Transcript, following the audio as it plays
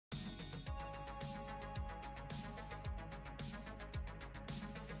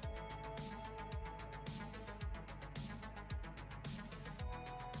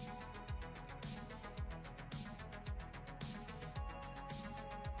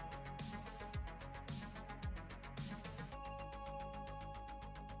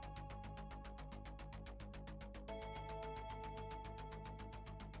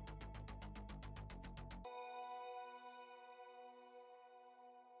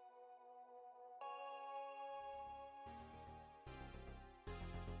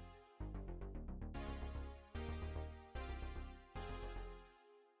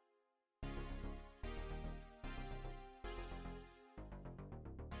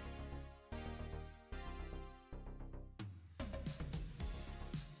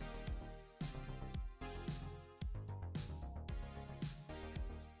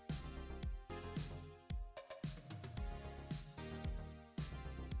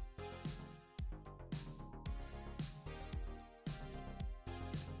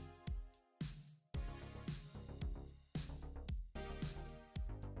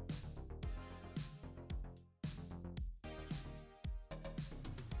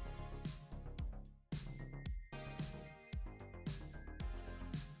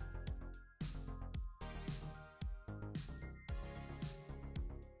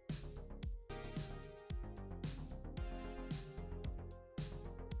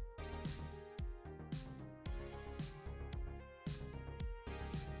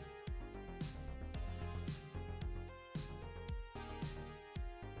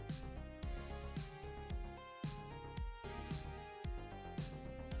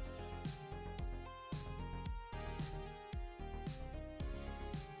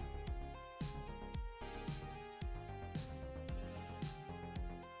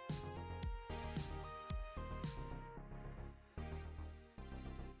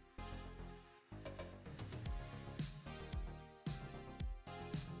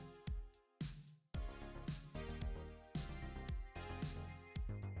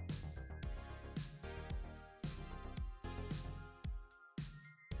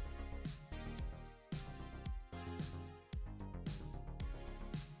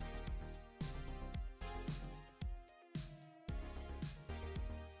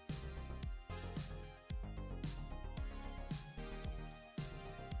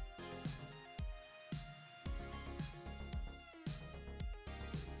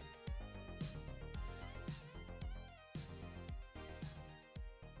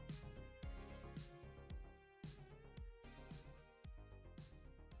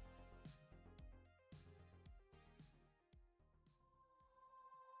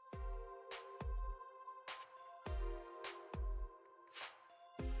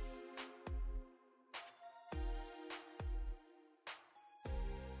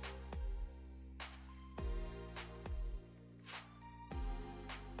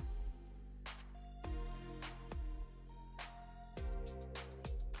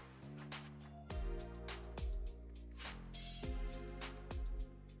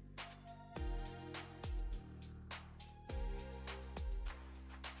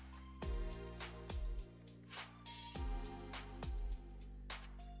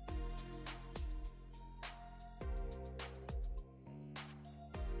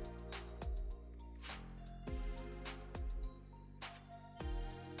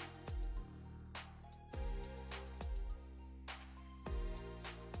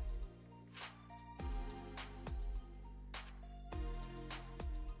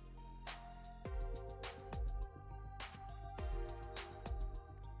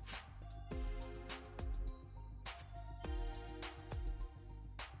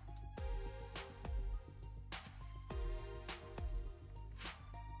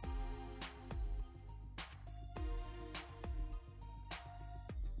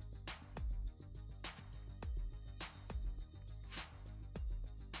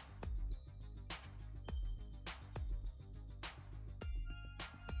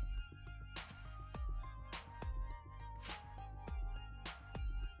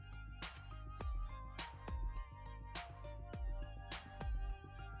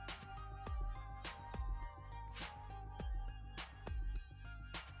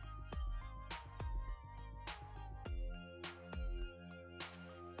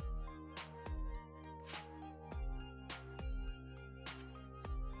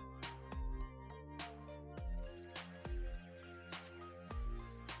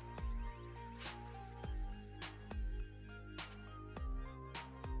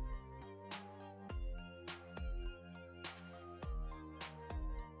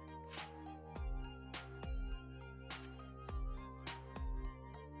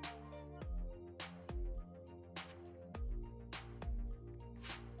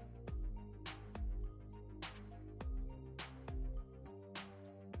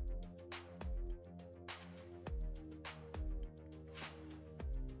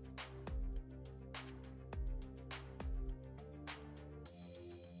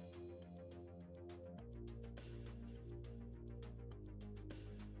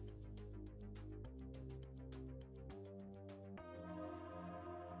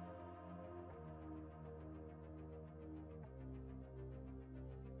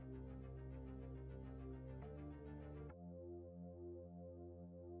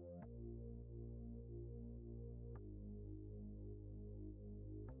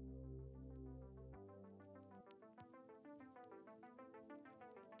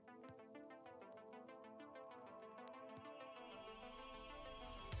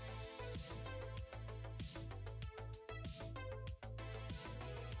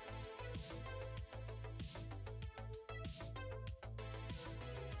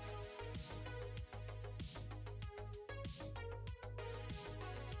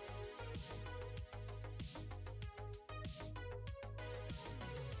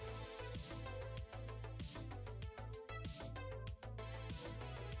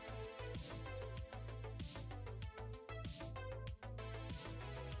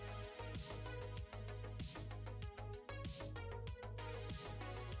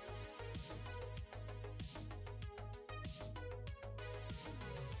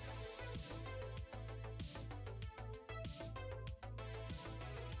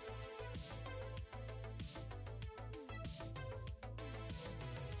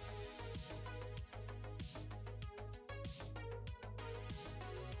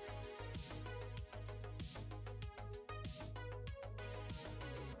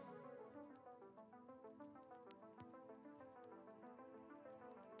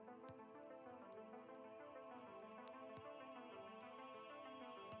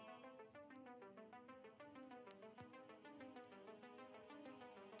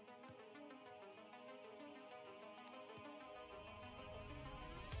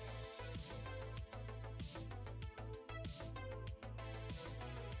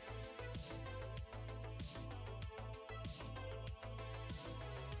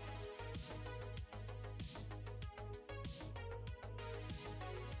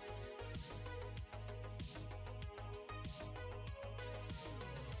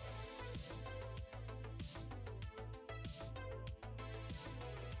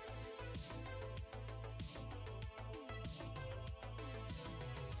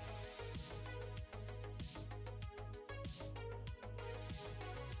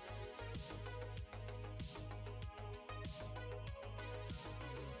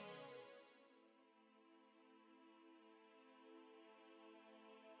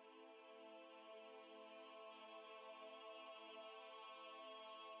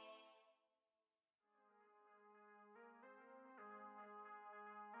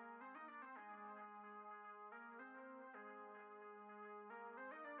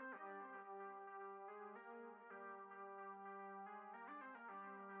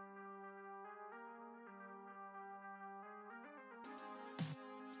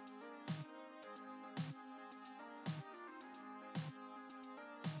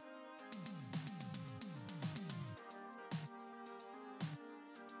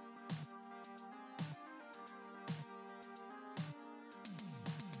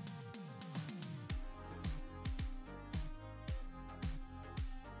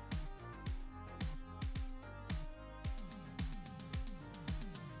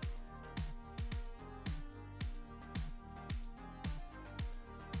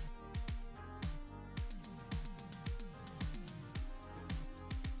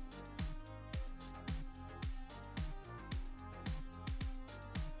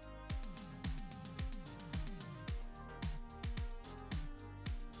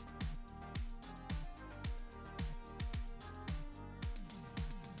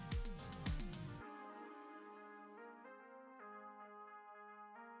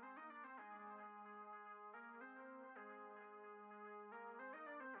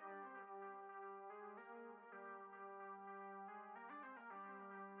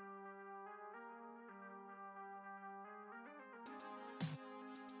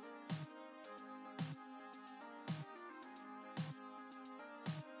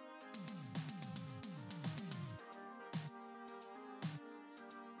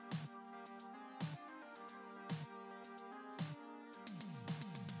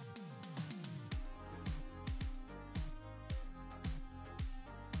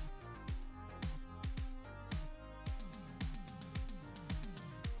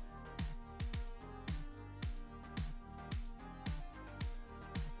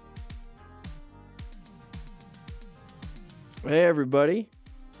Hey, everybody.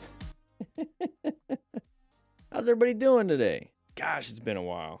 How's everybody doing today? Gosh, it's been a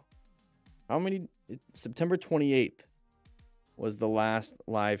while. September 28th was the last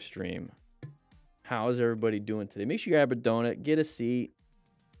live stream. How's everybody doing today? Make sure you grab a donut, get a seat,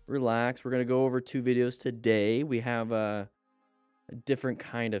 relax. We're going to go over 2 videos today. We have a different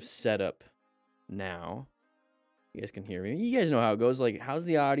kind of setup now. You guys can hear me. You guys know how it goes. Like, how's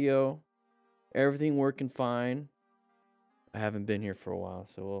the audio? Everything working fine? I haven't been here for a while,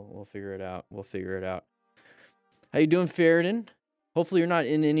 so we'll figure it out. We'll figure it out. How you doing, Ferdinand? Hopefully you're not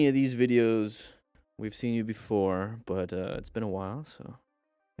in any of these videos. We've seen you before, but it's been a while, so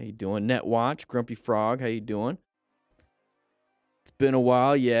how you doing? Netwatch, Grumpy Frog, how you doing? It's been a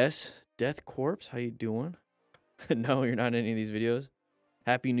while, yes. Death Corpse, how you doing? No, you're not in any of these videos.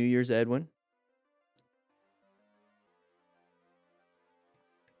 Happy New Year's, Edwin.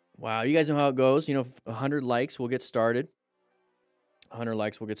 Wow, you guys know how it goes. You know, 100 likes, we'll get started. 100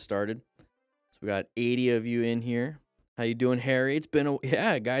 likes, we'll get started. So we got 80 of you in here. How you doing, Harry? It's been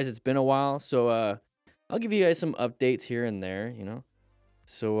yeah, guys, it's been a while. So I'll give you guys some updates here and there, you know.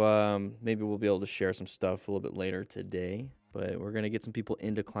 So maybe we'll be able to share some stuff a little bit later today. But we're gonna get some people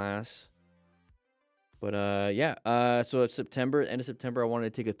into class. But yeah, so it's September, end of September, I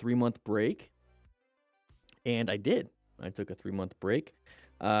wanted to take a 3-month break. And I did. I took a 3-month break.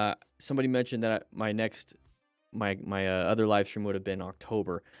 Somebody mentioned that my other live stream would have been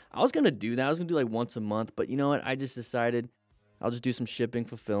October. I was gonna do that. I was gonna do like once a month, but you know what? I just decided I'll just do some shipping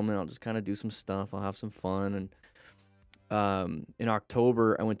fulfillment. I'll just kind of do some stuff. I'll have some fun. And in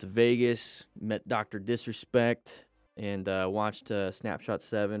October, I went to Vegas, met Dr. Disrespect, and watched Snapshot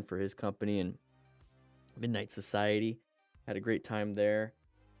 7 for his company and Midnight Society. Had a great time there.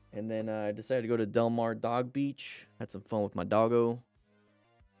 And then I decided to go to Del Mar Dog Beach. Had some fun with my doggo.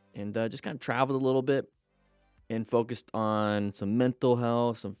 And just kind of traveled a little bit. And focused on some mental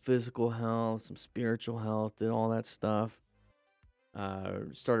health, some physical health, some spiritual health, did all that stuff.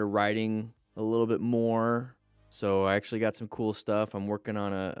 Started writing a little bit more. So I actually got some cool stuff. I'm working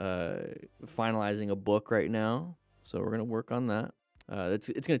on finalizing a book right now. So we're gonna work on that.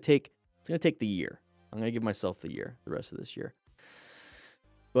 It's gonna take the year. I'm gonna give myself the year, the rest of this year.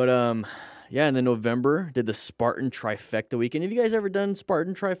 But yeah, and then November did the Spartan Trifecta weekend. Have you guys ever done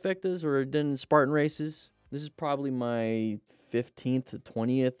Spartan Trifectas or done Spartan races? This is probably my 15th to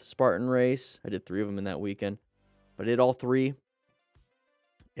 20th Spartan race. I did 3 of them in that weekend. But I did all 3.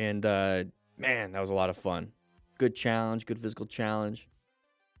 And, man, that was a lot of fun. Good challenge, good physical challenge.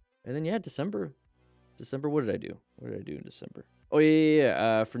 And then, yeah, December, what did I do? What did I do in December? Oh,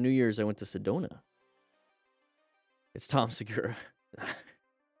 yeah. For New Year's, I went to Sedona. It's Tom Segura.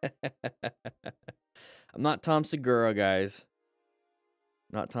 I'm not Tom Segura, guys.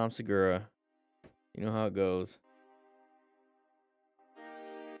 Not Tom Segura. You know how it goes.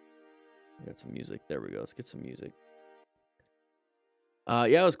 Got some music. There we go. Let's get some music. Yeah,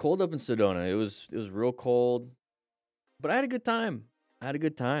 it was cold up in Sedona. It was real cold, but I had a good time. A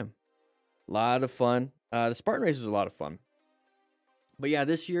lot of fun. The Spartan race was a lot of fun. But yeah,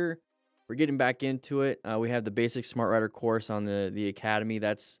 this year we're getting back into it. We have the basic Smart Rider course on the Academy.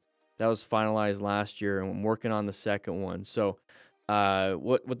 That was finalized last year, and I'm working on the second one. So.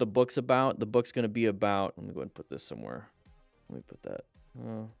 What the book's about? The book's going to be about... Let me go ahead and put this somewhere. Let me put that...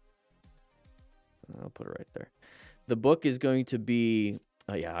 I'll put it right there. The book is going to be...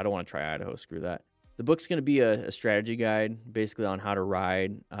 yeah, I don't want to try Idaho. Screw that. The book's going to be a strategy guide, basically on how to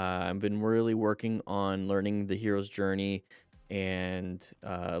ride. I've been really working on learning the hero's journey and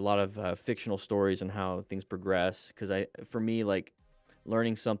a lot of fictional stories and how things progress. Because for me, like...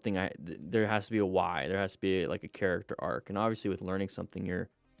 learning something, there has to be a why. There has to be like a character arc. And obviously with learning something, you're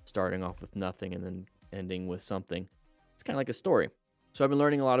starting off with nothing and then ending with something. It's kind of like a story. So I've been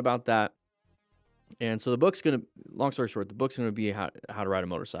learning a lot about that. And so the book's going to, long story short, the book's going to be how to ride a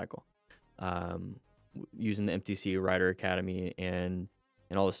motorcycle. Using the MTC Rider Academy and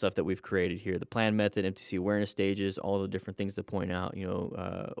all the stuff that we've created here. The plan method, MTC awareness stages, all the different things to point out, you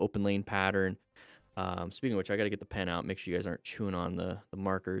know, open lane pattern. Speaking of which, I got to get the pen out. Make sure you guys aren't chewing on the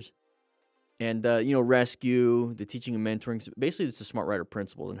markers. And, you know, rescue, the teaching and mentoring. Basically, it's the Smart Rider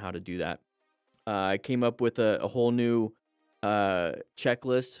principles and how to do that. I came up with a whole new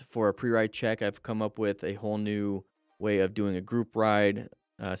checklist for a pre-ride check. I've come up with a whole new way of doing a group ride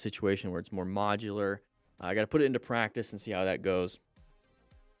situation where it's more modular. I got to put it into practice and see how that goes.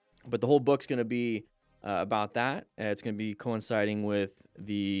 But the whole book's going to be about that. It's going to be coinciding with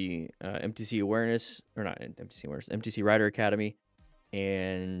the MTC awareness, or not MTC awareness, MTC Rider Academy.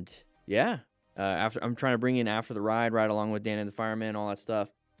 And yeah, after I'm trying to bring in After the Ride along with Dan and the Fireman, all that stuff.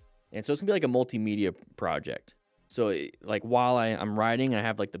 And so it's gonna be like a multimedia project. So like while I'm riding and I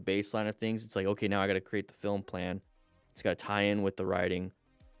have like the baseline of things, it's like, okay, now I got to create the film plan. It's got to tie in with the riding.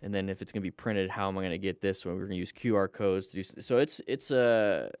 And then if it's going to be printed, how am I going to get this? Well, we're going to use QR codes to do. So it's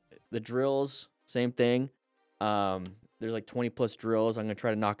the drills, same thing. There's like 20 plus drills. I'm going to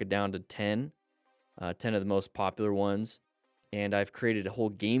try to knock it down to 10, 10 of the most popular ones. And I've created a whole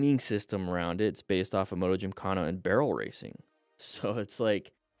gaming system around it. It's based off of Moto Gymkhana and barrel racing. So it's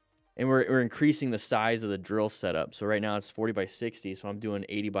like, and we're increasing the size of the drill setup. So right now it's 40 by 60. So I'm doing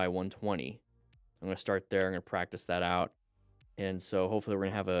 80 by 120. I'm going to start there. I'm going to practice that out. And so hopefully we're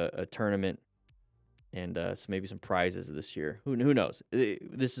going to have a tournament and so maybe some prizes this year. Who knows?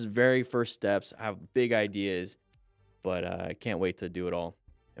 This is very first steps. I have big ideas, but I can't wait to do it all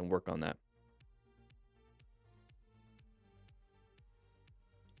and work on that.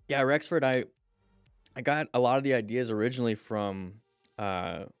 Yeah, Rexford, I got a lot of the ideas originally from,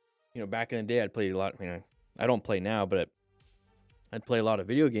 back in the day I'd played a lot. I don't play now, but I'd play a lot of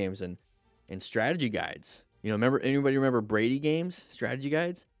video games and strategy guides. Anybody remember Brady games, strategy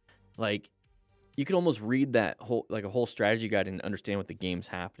guides? Like, you could almost read that a whole strategy guide and understand what the game's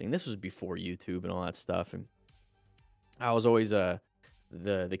happening. This was before YouTube and all that stuff. And I was always the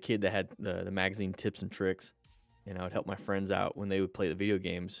kid that had the magazine tips and tricks, and I would help my friends out when they would play the video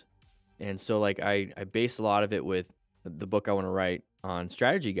games. And so like I based a lot of it with the book I want to write on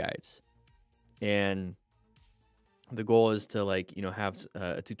strategy guides. And the goal is to have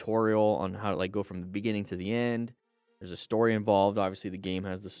a tutorial on how to go from the beginning to the end. There's a story involved. Obviously the game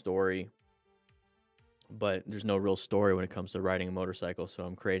has the story, but there's no real story when it comes to riding a motorcycle. So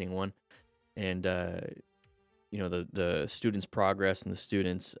I'm creating one. And, the students' progress and the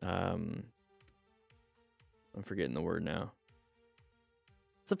students, I'm forgetting the word now.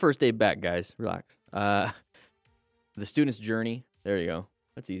 It's the first day back, guys. Relax. The student's journey. There you go.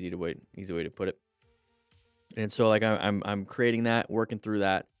 That's easy way to put it. And so like I'm creating that, working through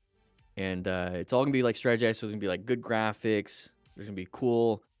that, and it's all gonna be like strategized. So it's gonna be like good graphics. There's gonna be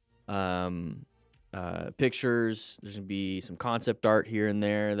cool pictures. There's gonna be some concept art here and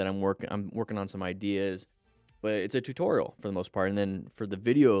there that I'm working on some ideas. But it's a tutorial for the most part. And then for the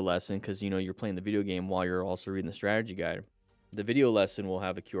video lesson, because you're playing the video game while you're also reading the strategy guide, the video lesson will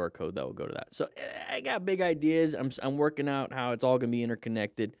have a QR code that will go to that. So I got big ideas. I'm working out how it's all gonna be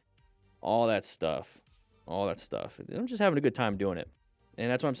interconnected, all that stuff. I'm just having a good time doing it. And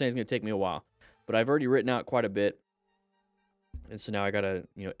that's what I'm saying. It's going to take me a while. But I've already written out quite a bit. And so now I got to,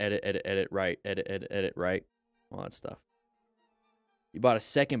 edit, write, all that stuff. You bought a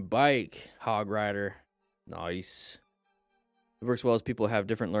second bike, Hog Rider. Nice. It works well as people have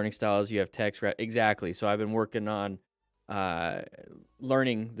different learning styles. You have text. Exactly. So I've been working on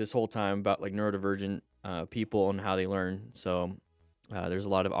learning this whole time about neurodivergent people and how they learn. So there's a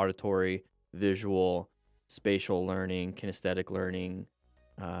lot of auditory, visual, spatial learning, kinesthetic learning.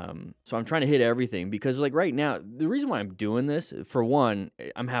 So I'm trying to hit everything because right now, the reason why I'm doing this, for one,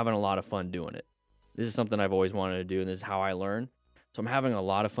 I'm having a lot of fun doing it. This is something I've always wanted to do, and this is how I learn. So I'm having a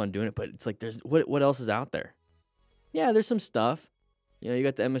lot of fun doing it, but it's like, there's what else is out there? Yeah, there's some stuff. You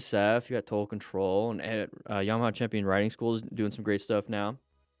got the MSF, you got Total Control, and Yamaha Champion Riding School is doing some great stuff now.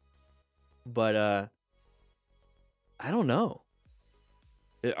 But I don't know.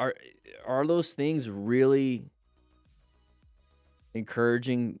 Are those things really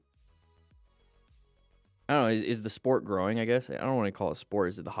encouraging? I don't know. Is the sport growing, I guess? I don't want to call it sport.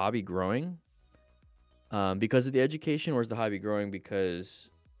 Is it the hobby growing because of the education, or is the hobby growing because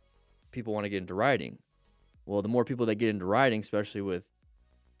people want to get into riding? Well, the more people that get into riding, especially with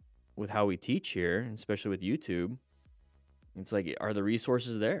how we teach here, and especially with YouTube, it's like, are the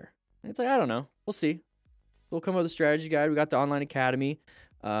resources there? It's like, I don't know. We'll see. We'll come up with a strategy guide. We got the online academy.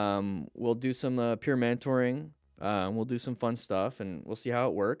 We'll do some peer mentoring. We'll do some fun stuff, and we'll see how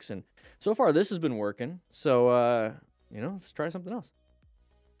it works. And so far, this has been working. So, let's try something else.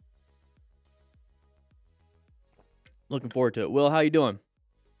 Looking forward to it. Will, how you doing?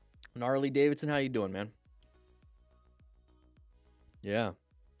 Gnarly Davidson, how you doing, man? Yeah.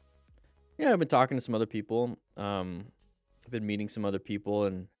 Yeah, I've been talking to some other people. I've been meeting some other people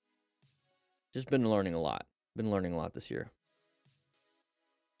and just been learning a lot. Been learning a lot this year.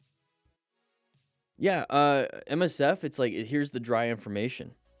 Yeah, MSF, it's like, here's the dry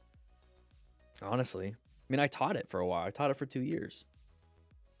information. Honestly. I mean, I taught it for a while. I taught it for 2 years.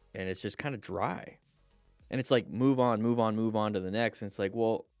 And it's just kind of dry. And it's like, move on to the next. And it's like,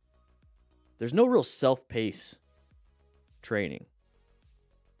 well, there's no real self-pace training.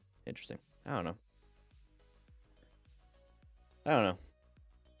 Interesting. I don't know.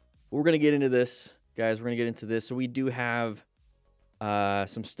 We're going to get into this, guys. We're going to get into this. So we do have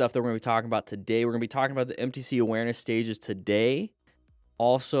some stuff that we're going to be talking about today. We're going to be talking about the MTC awareness stages today.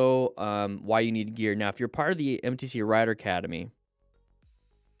 Also, why you need gear. Now, if you're part of the MTC Rider Academy,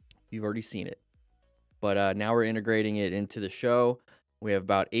 you've already seen it. But now we're integrating it into the show. We have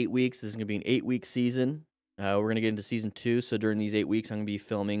about 8 weeks. This is going to be an 8-week season. We're going to get into season 2. So during these 8 weeks, I'm going to be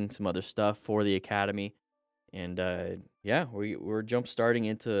filming some other stuff for the Academy. And yeah, we're jump starting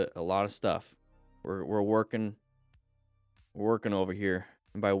into a lot of stuff. We're working over here.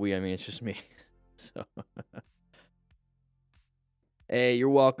 And by we, I mean it's just me. So hey, you're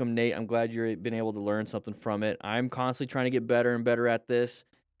welcome, Nate. I'm glad you've been able to learn something from it. I'm constantly trying to get better and better at this.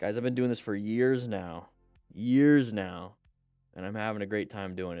 Guys, I've been doing this for years now. And I'm having a great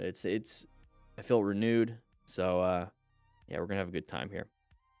time doing it. I feel renewed. So yeah, we're gonna have a good time here.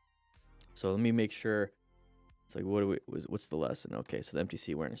 So let me make sure. It's like, what's the lesson? Okay, so the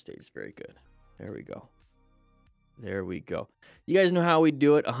MTC awareness stage is very good. There we go. There we go. You guys know how we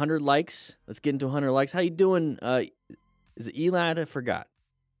do it. 100 likes. Let's get into 100 likes. How you doing? Is it Elad? I forgot.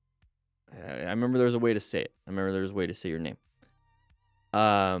 I remember there was a way to say it. I remember there was a way to say your name.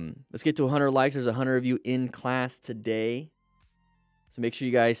 Let's get to 100 likes. There's 100 of you in class today. So make sure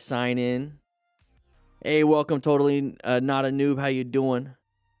you guys sign in. Hey, welcome. Totally not a noob. How you doing?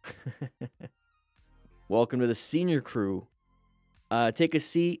 Welcome to the senior crew. Take a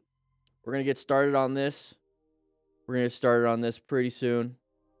seat. We're going to get started on this. We're going to get started on this pretty soon.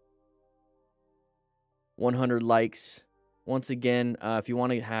 100 likes. Once again, if you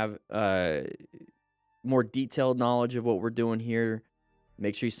want to have more detailed knowledge of what we're doing here,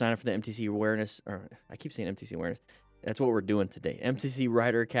 make sure you sign up for the MTC Awareness. Or I keep saying MTC Awareness. That's what we're doing today. MTC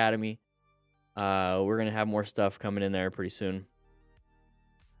Rider Academy. We're going to have more stuff coming in there pretty soon.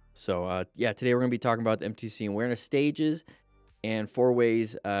 So, yeah, today we're going to be talking about the MTC awareness stages and 4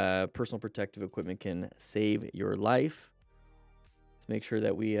 ways personal protective equipment can save your life. Let's make sure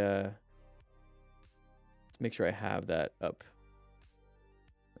that let's make sure I have that up.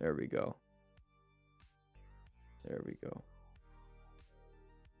 There we go. There we go.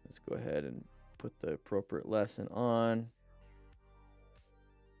 Let's go ahead and put the appropriate lesson on.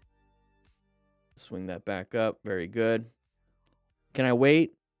 Swing that back up. Very good. Can I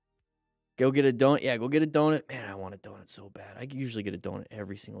wait? Go get a donut. Yeah, go get a donut. Man, I want a donut so bad. I usually get a donut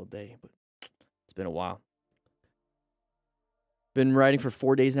every single day, but it's been a while. Been riding for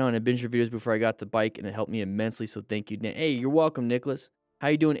 4 days now, and I binged your videos before I got the bike, and it helped me immensely, so thank you. Hey, you're welcome, Nicholas. How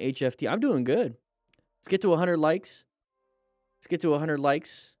you doing, HFT? I'm doing good. Let's get to 100 likes. Let's get to 100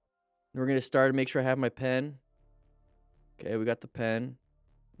 likes. We're going to start. Make sure I have my pen. Okay, we got the pen.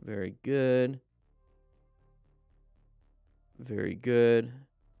 Very good. Very good.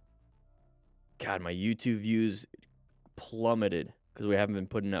 God, my YouTube views plummeted because we haven't been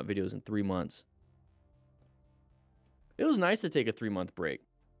putting out videos in 3 months. It was nice to take a 3-month break.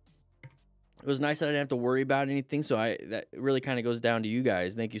 It was nice that I didn't have to worry about anything. So that really kind of goes down to you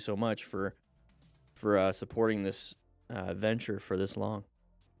guys. Thank you so much for supporting this venture for this long.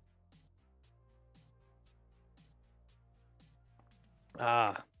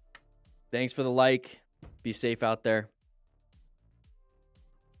 Thanks for the like. Be safe out there.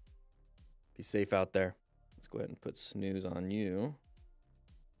 Be safe out there. Let's go ahead and put snooze on you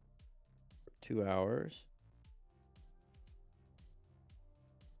for 2 hours.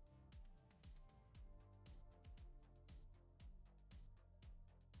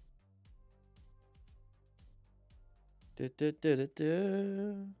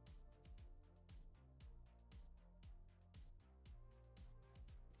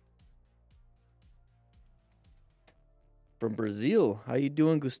 From Brazil, how you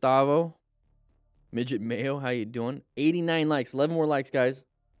doing, Gustavo? Midget Mayo, how you doing? 89 likes. 11 more likes, guys.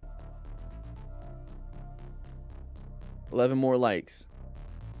 11 more likes.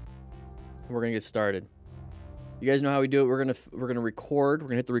 We're gonna get started. You guys know how we do it. We're gonna record. We're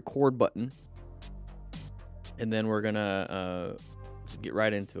gonna hit the record button, and then we're gonna just get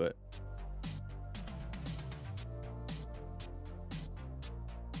right into it.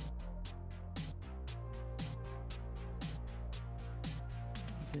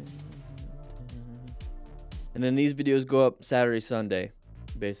 And then these videos go up Saturday, Sunday,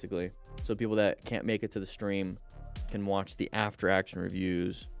 basically. So people that can't make it to the stream can watch the after action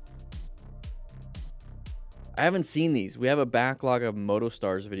reviews. I haven't seen these. We have a backlog of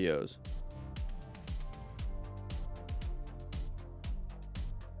MotoStars videos.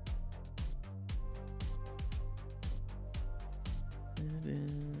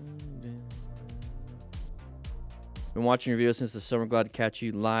 Been watching your videos since the summer. Glad to catch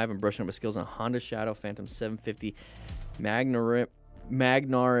you live. I'm brushing up my skills on Honda Shadow Phantom 750 Magnarimus.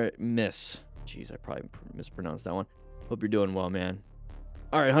 Jeez, I probably mispronounced that one. Hope you're doing well, man.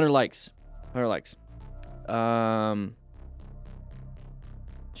 All right, 100 likes. 100 likes.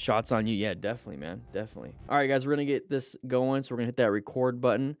 Shots on you. Yeah, definitely, man. Definitely. All right, guys, we're going to get this going. So we're going to hit that record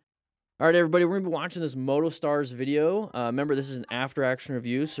button. All right, everybody, we're going to be watching this MotoStars video. Remember, this is an after-action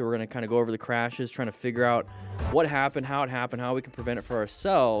review, so we're going to kind of go over the crashes, trying to figure out what happened, how we can prevent it for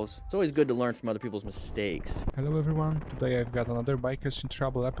ourselves. It's always good to learn from other people's mistakes. Hello everyone, today I've got another Bikers in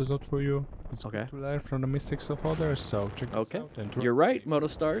Trouble episode for you. It's good to learn from the mistakes of others, so check this out. And you're right,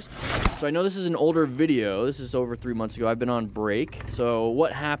 MotoStars. So I know this is an older video. This is over 3 months ago. I've been on break. So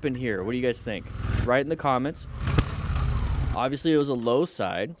what happened here? What do you guys think? Write in the comments. Obviously, it was a low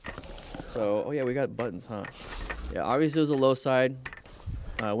side. So, oh yeah, we got buttons, huh? Yeah, obviously it was a low side.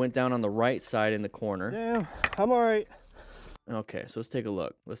 Went down on the right side in the corner. Yeah, I'm all right. Okay, so let's take a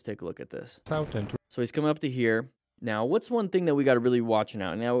look. Let's take a look at this. So he's coming up to here. Now, what's one thing that we got to really watching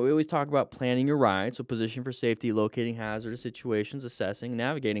out? Now, we always talk about planning your ride, so position for safety, locating hazardous situations, assessing,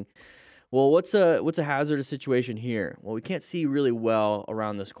 navigating. Well, what's a hazardous situation here? Well, we can't see really well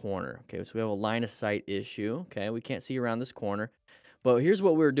around this corner. Okay, so we have a line of sight issue. Okay, we can't see around this corner. But here's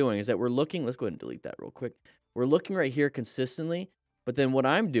what we're doing is that we're looking. Let's go ahead and delete that real quick. We're looking right here consistently. But then what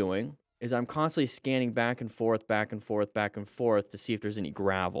I'm doing is I'm constantly scanning back and forth, back and forth, back and forth to see if there's any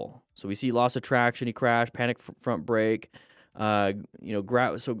gravel. So we see loss of traction, he crashed, panic front brake, gravel.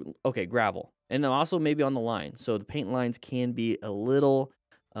 And then also maybe on the line. So the paint lines can be a little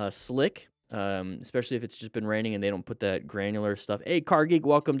slick, especially if it's just been raining and they don't put that granular stuff. Hey, Car Geek,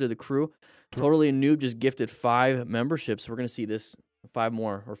 welcome to the crew. Totally a Noob just gifted 5 memberships. We're going to see this 5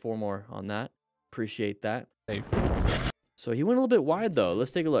 more or 4 more on that. Appreciate that. Safe. So he went a little bit wide, though.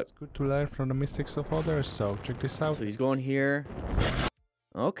 Let's take a look. It's good to learn from the mistakes of others, so check this out. So he's going here.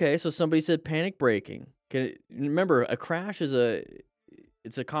 Okay, so somebody said panic braking. Remember, a crash is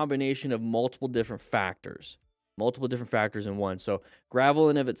it's a combination of multiple different factors. Multiple different factors in one. So gravel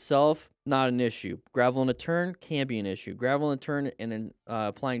in of itself, not an issue. Gravel in a turn can be an issue. Gravel in a turn and then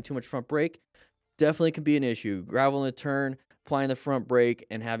applying too much front brake definitely can be an issue. Gravel in a turn, applying the front brake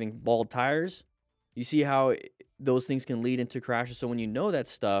and having bald tires. You see how those things can lead into crashes. So when you know that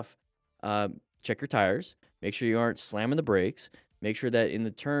stuff, check your tires. Make sure you aren't slamming the brakes. Make sure that in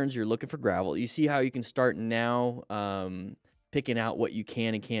the turns you're looking for gravel. You see how you can start now picking out what you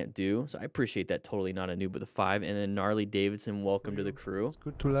can and can't do. So I appreciate that. Totally not a noob with a 5. And then Gnarly Davidson, welcome to the crew. It's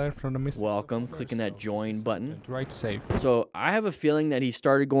good to learn from the mistakes. Welcome. Clicking that join button. Right, safe. So I have a feeling that he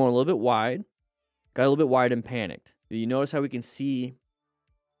started going a little bit wide, got a little bit wide and panicked. You notice how we can see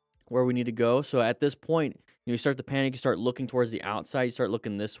where we need to go. So at this point, you start to panic, you start looking towards the outside, you start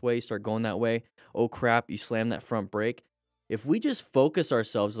looking this way, you start going that way. Oh crap, you slam that front brake. If we just focus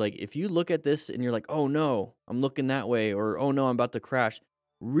ourselves, like if you look at this and you're like, oh no, I'm looking that way, or oh no, I'm about to crash,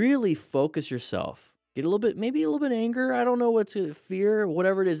 really focus yourself. Get a little bit, maybe a little bit of anger. I don't know what's fear,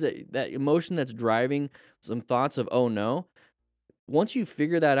 whatever it is, that emotion that's driving some thoughts of, oh no. Once you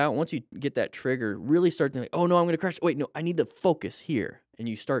figure that out, once you get that trigger, really start thinking, oh no, I'm going to crash. Wait, no, I need to focus here. And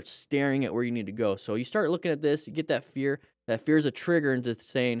you start staring at where you need to go. So you start looking at this, you get that fear. That fear is a trigger into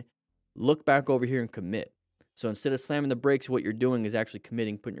saying, look back over here and commit. So instead of slamming the brakes, what you're doing is actually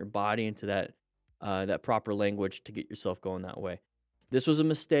committing, putting your body into that proper language to get yourself going that way. This was a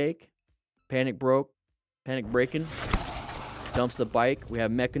mistake. Panic braking. Dumps the bike. We have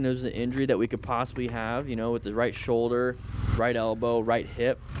mechanisms of injury that we could possibly have, with the right shoulder, right elbow, right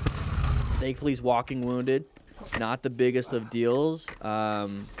hip. Thankfully, he's walking wounded. Not the biggest of deals.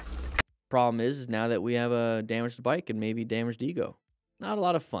 Problem is now that we have a damaged bike and maybe damaged ego. Not a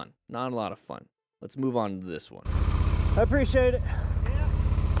lot of fun. Not a lot of fun. Let's move on to this one. I appreciate it.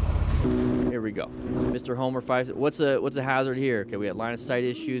 Here we go. Mr. Homer 5. What's a hazard here? Okay, we had line of sight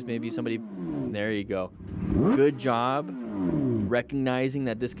issues. Maybe somebody. There you go. Good job recognizing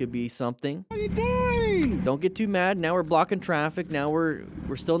that this could be something. What are you doing? Don't get too mad. Now we're blocking traffic. Now we're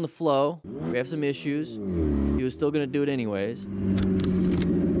still in the flow. We have some issues. He was still gonna do it anyways.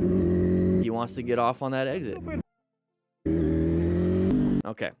 He wants to get off on that exit.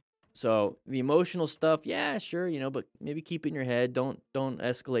 Okay. So the emotional stuff, yeah, sure, but maybe keep it in your head. Don't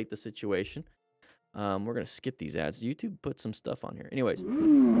escalate the situation. We're gonna skip these ads. YouTube put some stuff on here. Anyways,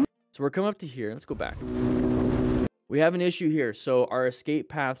 so we're coming up to here. Let's go back. We have an issue here. So our escape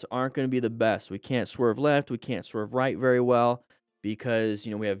paths aren't going to be the best. We can't swerve left. We can't swerve right very well because,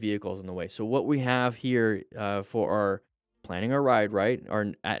 we have vehicles in the way. So what we have here for our planning our ride, right,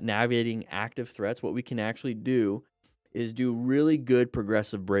 our navigating active threats, what we can actually do is do really good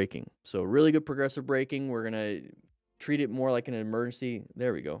progressive braking. So really good progressive braking. We're going to treat it more like an emergency.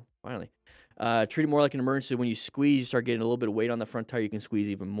 There we go. Finally. Treat it more like an emergency. When you squeeze, you start getting a little bit of weight on the front tire. You can squeeze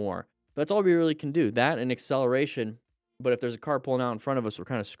even more. That's all we really can do. That and acceleration, But if there's a car pulling out in front of us, we're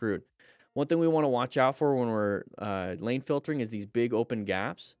kind of screwed. One thing we want to watch out for when we're lane filtering is these big open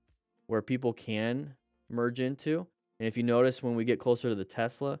gaps where people can merge into. And if you notice, when we get closer to the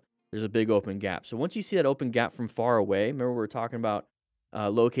Tesla, there's a big open gap. So once you see that open gap from far away, remember we were talking about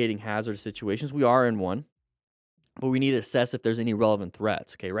locating hazard situations. We are in one, but we need to assess if there's any relevant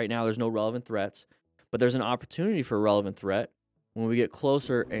threats. Okay, right now there's no relevant threats, but there's an opportunity for a relevant threat when we get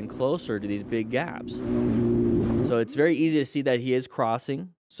closer and closer to these big gaps. So it's very easy to see that he is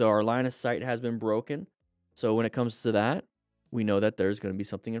crossing. So our line of sight has been broken. So when it comes to that, we know that there's going to be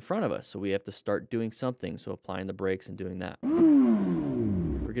something in front of us. So we have to start doing something. So applying the brakes and doing that.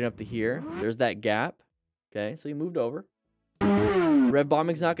 We're getting up to here. There's that gap. Okay, so you moved over. Rev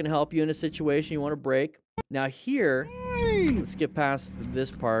bombing's not going to help you in a situation. You want to brake. Now here, let's skip past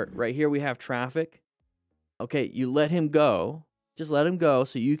this part. Right here we have traffic. Okay, you let him go. Just let him go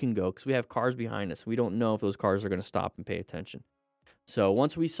so you can go because we have cars behind us. We don't know if those cars are going to stop and pay attention. So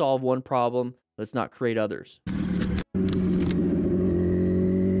once we solve one problem, let's not create others.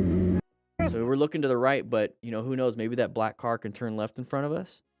 So we're looking to the right, but you know, who knows? Maybe that black car can turn left in front of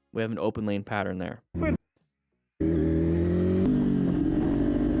us. We have an open lane pattern there. All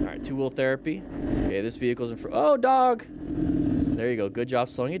right, two-wheel therapy. Okay, this vehicle's in front. Oh, dog! So there you go. Good job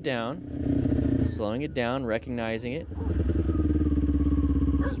slowing it down. Slowing it down, recognizing it.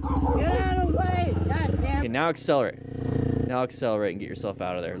 Get out of the way! God damn. Okay, now accelerate. Now accelerate and get yourself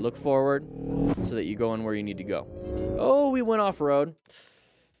out of there. Look forward so that you go in where you need to go. Oh, we went off-road.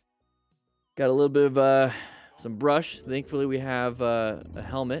 Got a little bit of some brush. Thankfully, we have a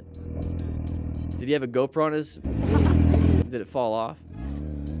helmet. Did he have a GoPro on his... Did it fall off?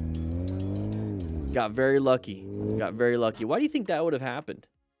 Got very lucky. Got very lucky. Why do you think that would have happened?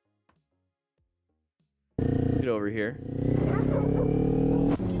 Let's get over here.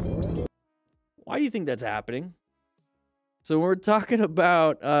 Why do you think that's happening? So we're talking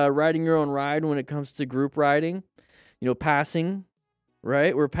about riding your own ride when it comes to group riding. You know, passing,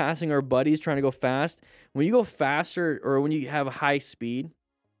 right? We're passing our buddies trying to go fast. When you go faster or when you have a high speed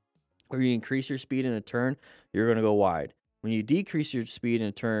or you increase your speed in a turn, you're going to go wide. When you decrease your speed in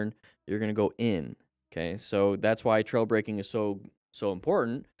a turn, you're going to go in. Okay, so that's why trail braking is so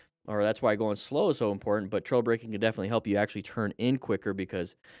important, or that's why going slow is so important. But trail braking can definitely help you actually turn in quicker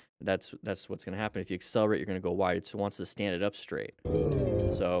because that's what's going to happen. If you accelerate, you're going to go wide. So it wants to stand it up straight.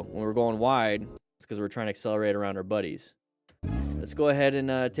 So when we're going wide, it's because we're trying to accelerate around our buddies. Let's go ahead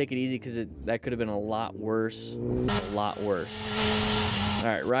and take it easy because that could have been a lot worse. A lot worse. All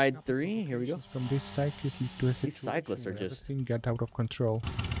right, ride 3. Here we go. From this cyclist lead to a These cyclists are just... everything got out of control.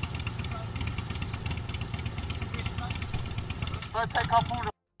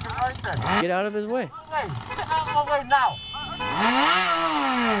 Get out of his way. Get out of the way now!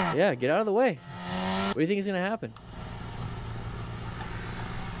 Yeah, get out of the way. What do you think is going to happen?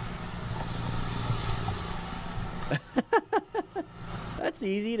 That's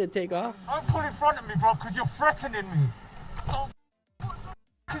easy to take off. Don't pull in front of me, bro, because you're threatening me.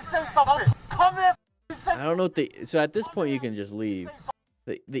 Say something. Come here. I don't know what the... So at this point, you can just leave.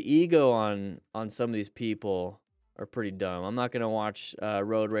 The ego on some of these people are pretty dumb. I'm not going to watch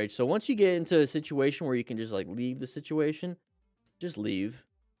road rage. So once you get into a situation where you can just, like, leave the situation, just leave.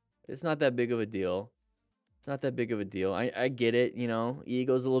 It's not that big of a deal. It's not that big of a deal. I get it, you know.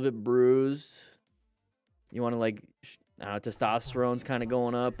 Ego's a little bit bruised. You want to, like... testosterone's kind of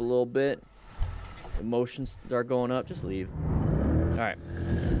going up a little bit. Emotions start going up. Just leave. All right.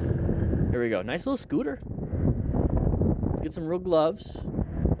 Here we go. Nice little scooter. Let's get some real gloves.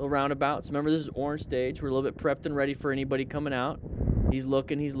 Little roundabouts. Remember, this is orange stage. We're a little bit prepped and ready for anybody coming out. He's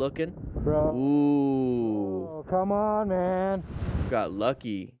looking. He's looking. Bro. Ooh. Oh, come on, man. Got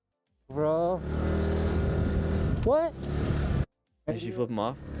lucky. Bro. What? Did she flip him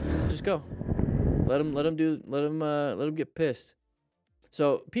off? Just go. Let him get pissed.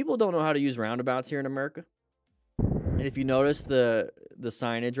 So people don't know how to use roundabouts here in America. And if you notice the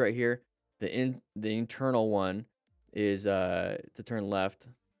signage right here, the internal one is to turn left.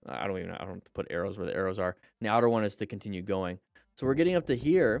 I don't have to put arrows where the arrows are. And the outer one is to continue going. So we're getting up to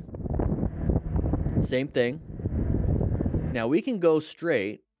here. Same thing. Now we can go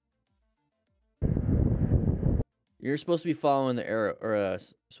straight. You're supposed to be following the arrow, or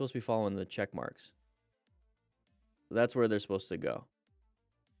supposed to be following the check marks. That's where they're supposed to go.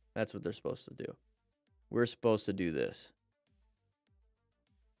 That's what they're supposed to do. We're supposed to do this.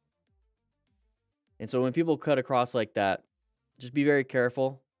 And so when people cut across like that, just be very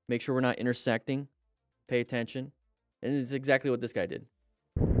careful. Make sure we're not intersecting. Pay attention. And it's exactly what this guy did.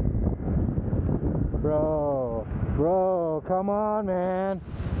 Bro, come on, man.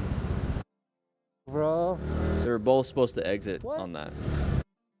 Bro. They're both supposed to exit What? on that.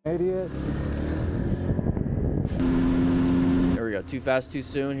 Idiot. There we go. Too fast, too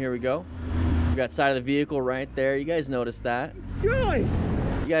soon. Here we go. We got side of the vehicle right there. You guys noticed that? Really?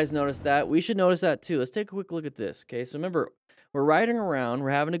 You guys noticed that? We should notice that too. Let's take a quick look at this. Okay, so remember, we're riding around.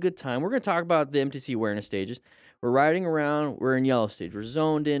 We're having a good time. We're going to talk about the MTC awareness stages. We're riding around. We're in yellow stage. We're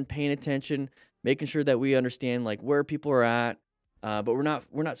zoned in, paying attention, making sure that we understand like where people are at. But we're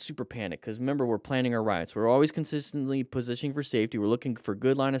not super panicked because remember, we're planning our rides. We're always consistently positioning for safety. We're looking for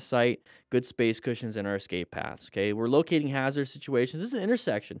good line of sight, good space cushions, and our escape paths. Okay, we're locating hazardous situations. This is an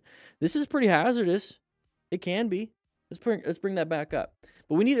intersection. This is pretty hazardous. It can be. Let's bring that back up.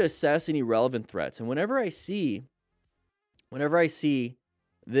 But we need to assess any relevant threats. And whenever I see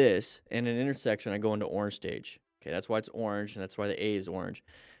this in an intersection, I go into orange stage. Okay, that's why it's orange, and that's why the A is orange.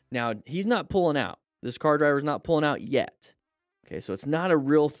 Now he's not pulling out. This car driver is not pulling out yet. Okay, so it's not a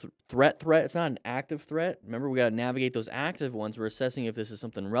real threat. It's not an active threat. Remember, we got to navigate those active ones. We're assessing if this is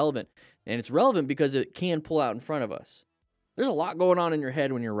something relevant. And it's relevant because it can pull out in front of us. There's a lot going on in your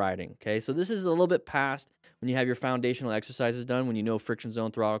head when you're riding, okay? So this is a little bit past when you have your foundational exercises done, when you know friction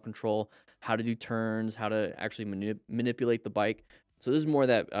zone, throttle control, how to do turns, how to actually manipulate the bike. So this is more of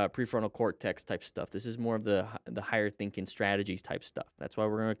that prefrontal cortex type stuff. This is more of the higher thinking strategies type stuff. That's why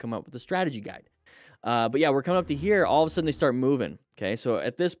we're going to come up with a strategy guide. But yeah, we're coming up to here. All of a sudden, they start moving. Okay, so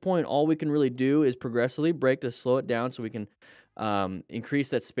at this point, all we can really do is progressively brake to slow it down so we can increase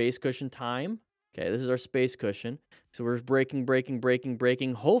that space cushion time. Okay, this is our space cushion. So we're braking.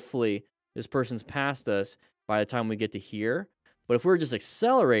 Hopefully, this person's past us by the time we get to here. But if we're just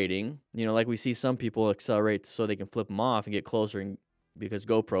accelerating, you know, like we see some people accelerate so they can flip them off and get closer, and because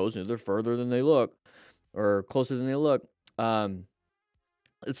GoPros, you know, they're further than they look or closer than they look.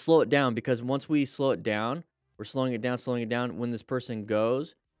 Let's slow it down, because once we slow it down, we're slowing it down. When this person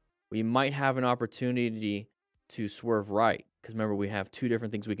goes, we might have an opportunity to swerve right. Because remember, we have two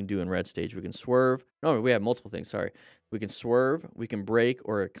different things we can do in red stage. We can swerve. No, we have multiple things, sorry. We can swerve, we can brake,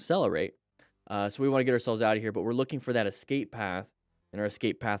 or accelerate. So we want to get ourselves out of here, but we're looking for that escape path, and our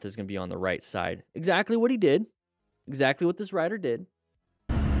escape path is going to be on the right side. Exactly what he did. Exactly what this rider did.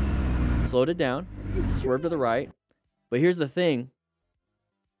 Slowed it down, swerved to the right. But here's the thing.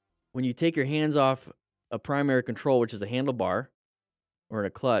 When you take your hands off a primary control, which is a handlebar or a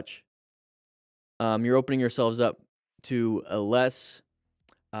clutch, you're opening yourselves up to a less,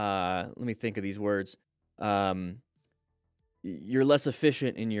 let me think of these words. You're less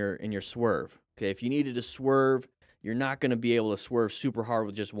efficient in your swerve. Okay, if you needed to swerve, you're not going to be able to swerve super hard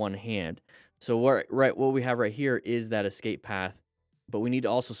with just one hand. So what we have right here is that escape path, but we need to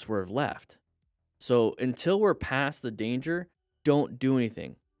also swerve left. So until we're past the danger, don't do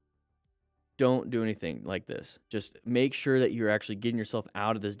anything. Don't do anything like this. Just make sure that you're actually getting yourself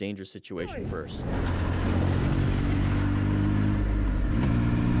out of this dangerous situation first.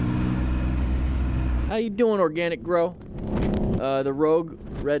 How you doing, Organic Grow? The Rogue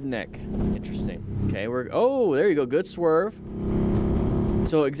Redneck. Interesting. Okay, oh, there you go. Good swerve.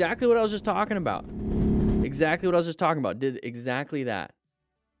 So exactly what I was just talking about. Exactly what I was just talking about. Did exactly that.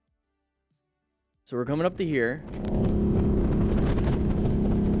 So we're coming up to here.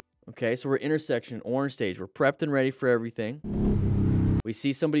 Okay, so we're intersection, orange stage. We're prepped and ready for everything. We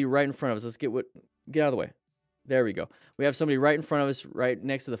see somebody right in front of us. Let's get out of the way. There we go. We have somebody right in front of us, right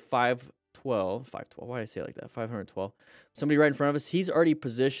next to the 512. Why did I say it like that? 512. Somebody right in front of us. He's already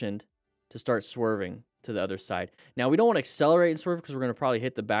positioned to start swerving to the other side. Now, we don't want to accelerate and swerve because we're going to probably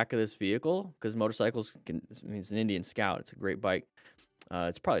hit the back of this vehicle, because motorcycles it's an Indian Scout. It's a great bike.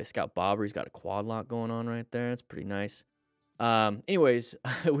 It's probably a Scout Bobber. He's got a quad lock going on right there. It's pretty nice. Anyways,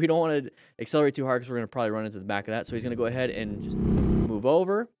 we don't want to accelerate too hard because we're going to probably run into the back of that. So he's going to go ahead and just move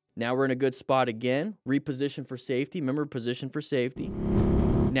over. Now we're in a good spot again. Reposition for safety. Remember, position for safety.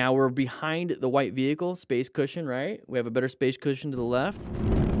 Now we're behind the white vehicle, space cushion, right? We have a better space cushion to the left.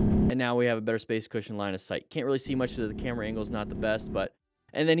 And now we have a better space cushion line of sight. Can't really see much of the camera angle, is not the best, but...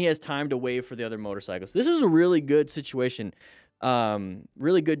 And then he has time to wave for the other motorcyclists. This is a really good situation.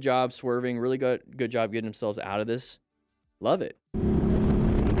 Really good job swerving. Really good job getting themselves out of this. Love it.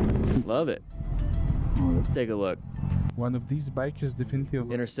 Love it. Let's take a look. One of these bikers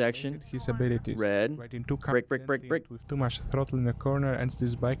definitely intersection. His abilities. Red. Break. With too much throttle in the corner, ends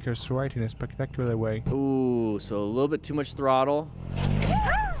this biker's right in a spectacular way. Ooh, so a little bit too much throttle.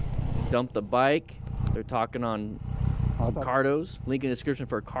 Dump the bike. They're talking on some Cardos. Link in the description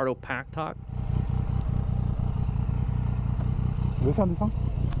for a Cardo pack talk. This one.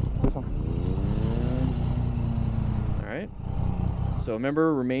 All right. So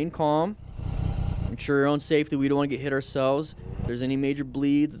remember, remain calm. Ensure your own safety. We don't want to get hit ourselves. If there's any major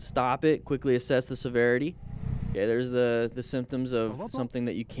bleeds, stop it. Quickly assess the severity. Yeah, there's the symptoms of something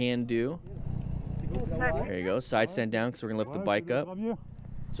that you can do. There you go. Side stand down because we're going to lift the bike up.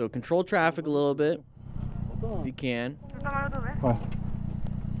 So control traffic a little bit if you can.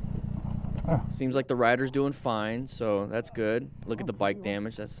 Seems like the rider's doing fine, so that's good. Look at the bike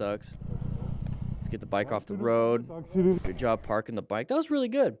damage. That sucks. Let's get the bike off the road. Good job parking the bike. That was really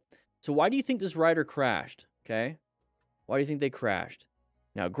good. So why do you think this rider crashed? Okay. Why do you think they crashed?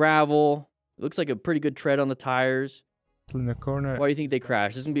 Now, gravel. Looks like a pretty good tread on the tires. In the corner. Why do you think they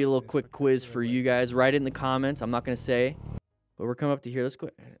crashed? This is going to be a little quick quiz for you guys. Write it in the comments. I'm not going to say. But we're coming up to here. Let's go.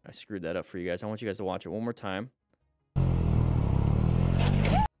 I screwed that up for you guys. I want you guys to watch it one more time.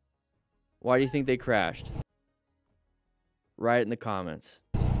 Why do you think they crashed? Write it in the comments.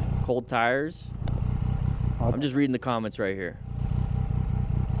 Cold tires? I'm just reading the comments right here.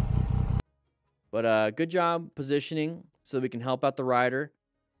 But good job positioning so that we can help out the rider.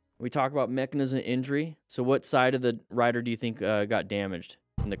 We talk about mechanism of injury. So what side of the rider do you think got damaged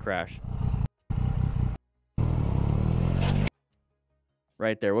in the crash?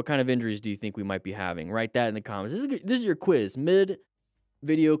 Right there. What kind of injuries do you think we might be having? Write that in the comments. This is your quiz.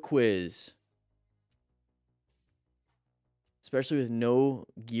 Mid-video quiz. Especially with no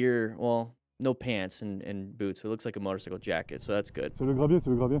gear, well, no pants and boots. So it looks like a motorcycle jacket, so that's good.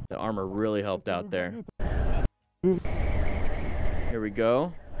 The armor really helped out there. Here we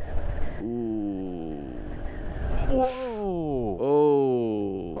go. Ooh. Whoa!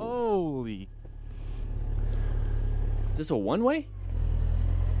 Oh. Holy! Is this a one-way?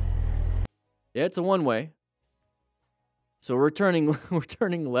 Yeah, it's a one-way. So we're turning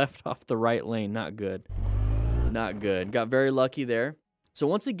left off the right lane. Not good. Not good. Got very lucky there. So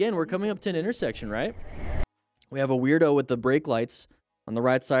once again, we're coming up to an intersection, right? We have a weirdo with the brake lights on the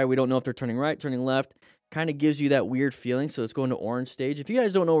right side. We don't know if they're turning right, turning left. Kind of gives you that weird feeling. So it's going to orange stage. If you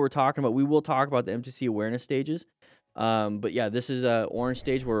guys don't know what we're talking about, we will talk about the MTC awareness stages. But yeah, this is a orange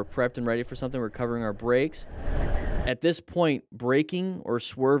stage where we're prepped and ready for something. We're covering our brakes. At this point, braking or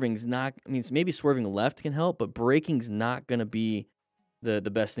swerving is not, I mean, maybe swerving left can help, but braking's not going to be the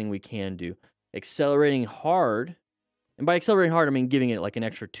best thing we can do. Accelerating hard, and by accelerating hard, I mean giving it like an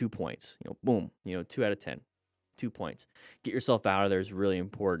extra 2 points. You know, boom, 2 out of 10. 2 points. Get yourself out of there is really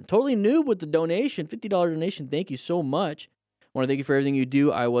important. Totally noob with the donation, $50 donation. Thank you so much. I want to thank you for everything you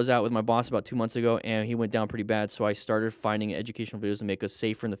do. I was out with my boss about 2 months ago, and he went down pretty bad, so I started finding educational videos to make us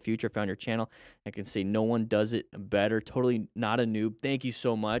safer in the future. I found your channel. I can say no one does it better. Totally not a noob. Thank you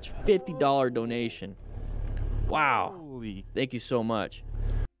so much. $50 donation. Wow. Holy. Thank you so much.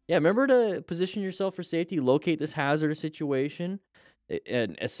 Yeah, remember to position yourself for safety, locate this hazardous situation,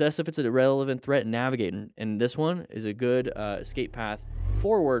 and assess if it's a relevant threat and navigate. And this one is a good escape path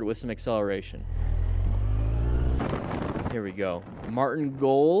forward with some acceleration. Here we go. Martin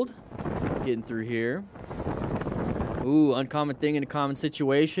Gold getting through here. Ooh, uncommon thing in a common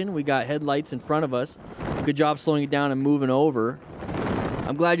situation. We got headlights in front of us. Good job slowing it down and moving over.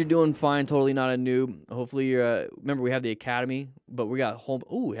 I'm glad you're doing fine. Totally not a noob. Hopefully you're, remember we have the Academy, but we got home.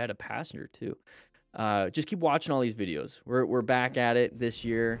 Ooh, we had a passenger too. Just keep watching all these videos. We're back at it this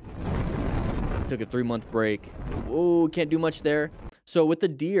year. Took a 3-month break. Ooh, can't do much there. So with the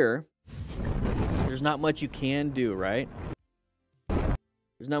deer, there's not much you can do, right?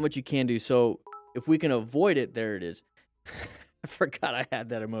 There's not much you can do. So if we can avoid it, there it is. I forgot I had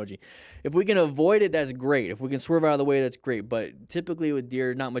that emoji. If we can avoid it, that's great. If we can swerve out of the way, that's great. But typically with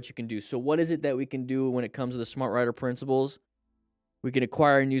deer, not much you can do. So what is it that we can do when it comes to the Smart Rider principles? We can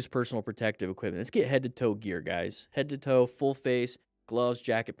acquire and use personal protective equipment. Let's get head-to-toe gear, guys. Head-to-toe, full face, gloves,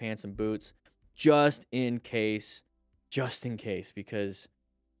 jacket, pants, and boots. Just in case. Just in case. Because,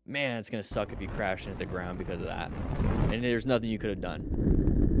 man, it's going to suck if you crash into the ground because of that. And there's nothing you could have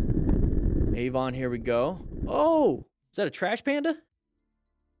done. Avon, here we go. Oh! Is that a trash panda?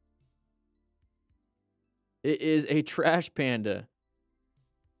 It is a trash panda.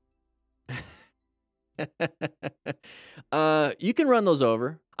 You can run those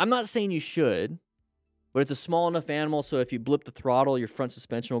over. I'm not saying you should, but it's a small enough animal, so if you blip the throttle, your front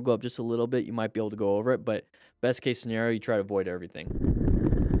suspension will go up just a little bit. You might be able to go over it, but best case scenario, you try to avoid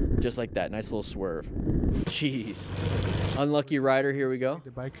everything. Just like that. Nice little swerve. Jeez. Unlucky rider, here we go. The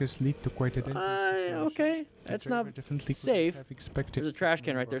bikers lead to quite a dangerous okay. That's not safe. There's a trash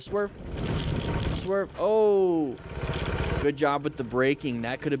can right there. Swerve. Swerve. Oh. Good job with the braking.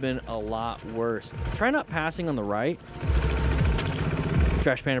 That could have been a lot worse. Try not passing on the right.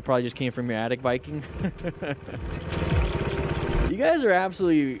 Trash panda probably just came from your attic Viking. You guys are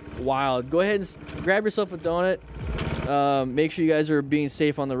absolutely wild. Go ahead and grab yourself a donut. Make sure you guys are being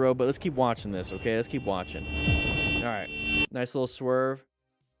safe on the road, but let's keep watching this, okay? Let's keep watching. All right. Nice little swerve.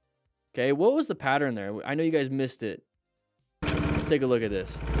 Okay, what was the pattern there? I know you guys missed it. Let's take a look at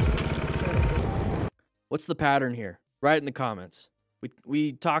this. What's the pattern here? Write in the comments.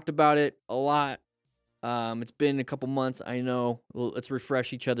 We talked about it a lot. It's been a couple months, I know. Well, let's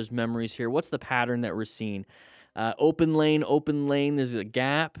refresh each other's memories here. What's the pattern that we're seeing? Open lane, there's a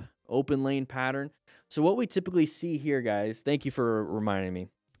gap, open lane pattern. So what we typically see here, guys, thank you for reminding me.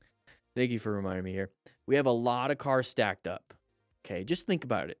 Thank you for reminding me here. We have a lot of cars stacked up. Okay, just think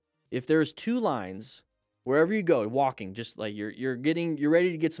about it. If there's two lines, wherever you go, walking, just like you're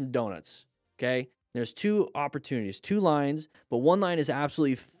ready to get some donuts, okay? There's two opportunities, two lines, but one line is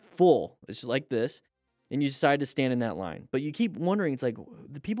absolutely full. It's just like this, and you decide to stand in that line. But you keep wondering, it's like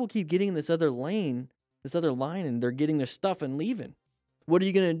the people keep getting this other line, and they're getting their stuff and leaving. What are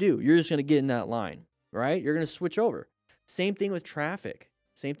you going to do? You're just going to get in that line, right? You're going to switch over. Same thing with traffic.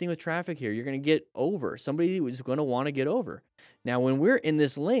 Same thing with traffic here. You're going to get over. Somebody is going to want to get over. Now, when we're in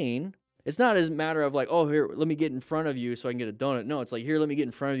this lane, it's not as a matter of like, oh, here, let me get in front of you so I can get a donut. No, it's like, here, let me get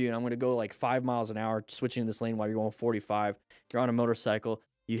in front of you, and I'm going to go like 5 miles an hour switching this lane while you're going 45. You're on a motorcycle.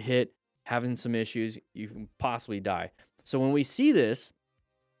 You hit, having some issues. You can possibly die. So when we see this,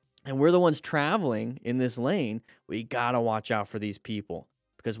 and we're the ones traveling in this lane, we got to watch out for these people.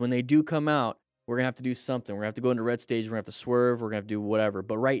 Because when they do come out, we're going to have to do something. We're going to have to go into red stage. We're going to have to swerve. We're going to have to do whatever.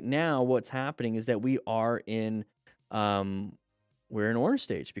 But right now, what's happening is that we are in, we're in orange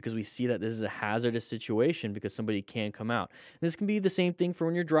stage because we see that this is a hazardous situation because somebody can come out. And this can be the same thing for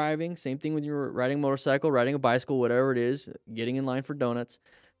when you're driving, same thing when you're riding a motorcycle, riding a bicycle, whatever it is, getting in line for donuts,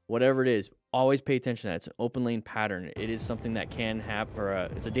 whatever it is. Always pay attention to that. It's an open lane pattern. It is something that can happen, or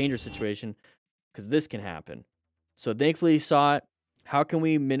it's a dangerous situation because this can happen. So thankfully you saw it. How can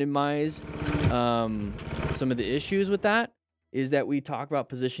we minimize some of the issues with that? Is that we talk about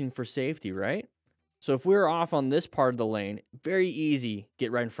positioning for safety, right? So if we're off on this part of the lane, very easy,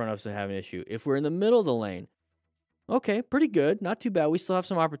 get right in front of us and have an issue. If we're in the middle of the lane, okay, pretty good, not too bad. We still have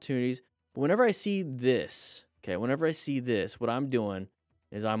some opportunities. But whenever I see this, okay, what I'm doing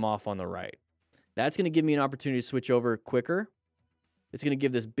is I'm off on the right. That's going to give me an opportunity to switch over quicker. It's going to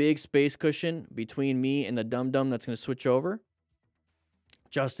give this big space cushion between me and the dum-dum that's going to switch over,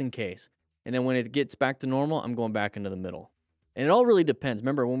 just in case. And then when it gets back to normal, I'm going back into the middle. And it all really depends.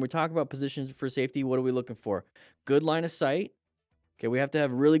 Remember, when we talk about positions for safety, what are we looking for? Good line of sight. Okay, we have to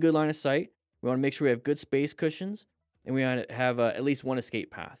have really good line of sight. We want to make sure we have good space cushions, and we want to have at least one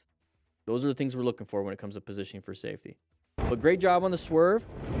escape path. Those are the things we're looking for when it comes to positioning for safety. But great job on the swerve.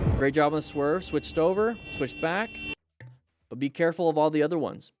 Great job on the swerve. Switched over, switched back. But be careful of all the other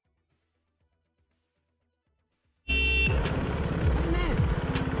ones.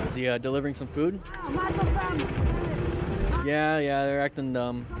 Is he delivering some food? Yeah, they're acting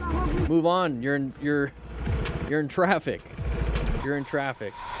dumb. Move on. You're in traffic. You're in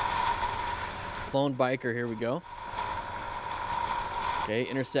traffic. Clone biker, here we go. Okay,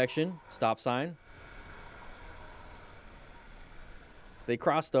 intersection, stop sign. They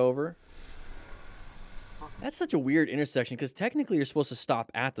crossed over. That's such a weird intersection because technically you're supposed to stop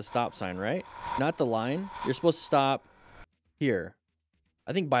at the stop sign, right? Not the line. You're supposed to stop here.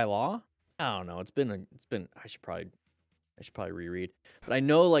 I think by law. I don't know. It's been. I should probably reread. But I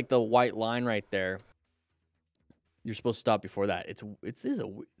know like the white line right there. You're supposed to stop before that. This is a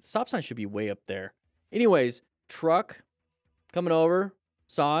stop sign should be way up there. Anyways, truck coming over.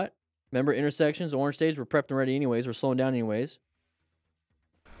 Saw it. Remember intersections, orange stage. We're prepped and ready anyways. We're slowing down anyways.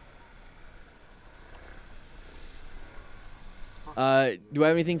 Do I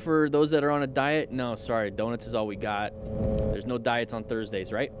have anything for those that are on a diet? No, sorry. Donuts is all we got. There's no diets on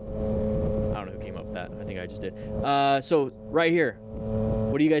Thursdays, right? I don't know who came up with that. I think I just did. So right here,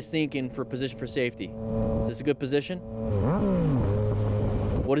 what are you guys thinking for position for safety? Is this a good position?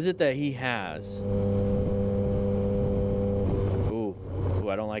 What is it that he has? Ooh,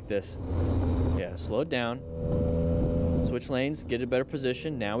 I don't like this. Yeah, slow it down. Switch lanes, get a better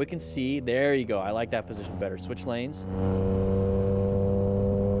position. Now we can see. There you go. I like that position better. Switch lanes.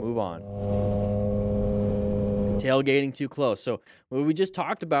 Move on. Tailgating too close. So when we just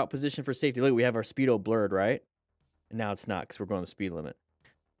talked about position for safety, look, we have our speedo blurred, right? And now it's not because we're going the speed limit.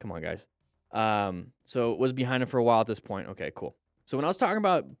 Come on, guys. So it was behind him for a while at this point. Okay, cool. So when I was talking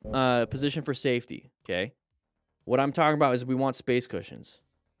about position for safety, okay, what I'm talking about is we want space cushions.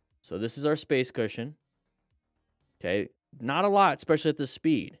 So this is our space cushion. Okay, not a lot, especially at this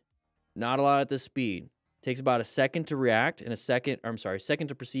speed. Not a lot at this speed. Takes about a second to react and a second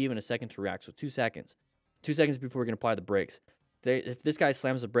to perceive and a second to react. So 2 seconds. 2 seconds before we're going to apply the brakes. If this guy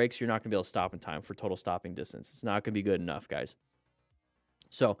slams the brakes, you're not going to be able to stop in time for total stopping distance. It's not going to be good enough, guys.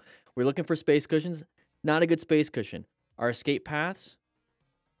 So we're looking for space cushions. Not a good space cushion. Our escape paths.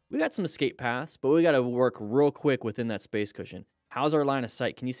 We got some escape paths, but we got to work real quick within that space cushion. How's our line of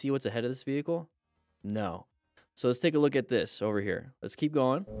sight? Can you see what's ahead of this vehicle? No. So let's take a look at this over here. Let's keep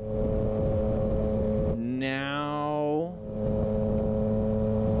going.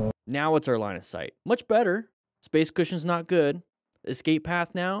 Now what's our line of sight? Much better. Space cushion's not good. Escape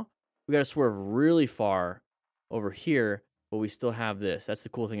path now, we got to swerve really far over here, but we still have this. That's the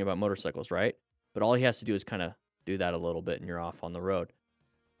cool thing about motorcycles, right? But all he has to do is kind of do that a little bit and you're off on the road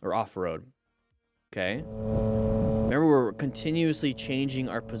or off road. Okay. Remember, we're continuously changing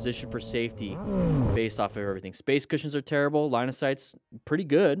our position for safety based off of everything. Space cushions are terrible. Line of sight's pretty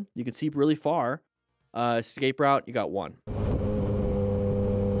good. You can see really far. Escape route, you got 1.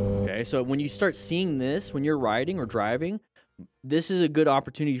 Okay, so when you start seeing this, when you're riding or driving, this is a good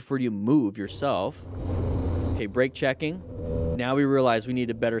opportunity for you to move yourself. Okay, brake checking. Now we realize we need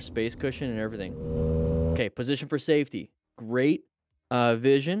a better space cushion and everything. Okay, position for safety. Great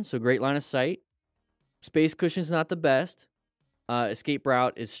vision, so great line of sight. Space cushion's not the best. Escape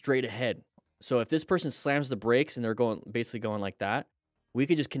route is straight ahead. So if this person slams the brakes and they're basically going like that, we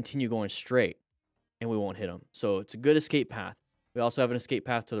could just continue going straight and we won't hit them. So it's a good escape path. We also have an escape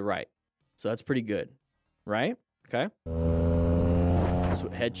path to the right. So that's pretty good, right? Okay. So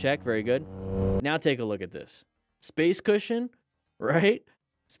head check, very good. Now take a look at this. Space cushion, right?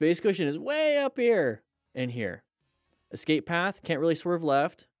 Space cushion is way up here and here. Escape path, can't really swerve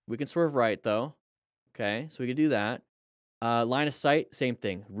left. We can swerve right though. Okay, so we can do that. Line of sight, same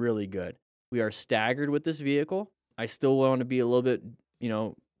thing, really good. We are staggered with this vehicle. I still want to be a little bit,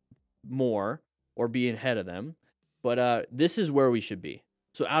 more or be ahead of them. But this is where we should be.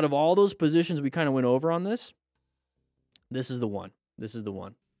 So out of all those positions we kind of went over on this, this is the one. This is the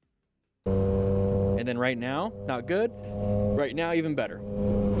one. And then right now, not good. Right now, even better.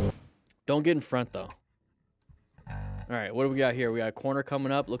 Don't get in front, though. All right, what do we got here? We got a corner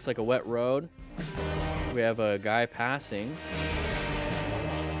coming up. Looks like a wet road. We have a guy passing.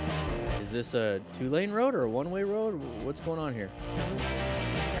 Is this a 2-lane road or a 1-way road? What's going on here?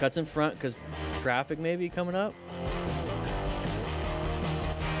 Cuts in front because traffic maybe coming up.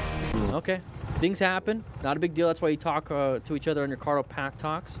 Okay, things happen. Not a big deal. That's why you talk to each other on your Cardo Pack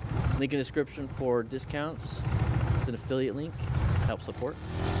Talks. Link in the description for discounts. It's an affiliate link. Help support.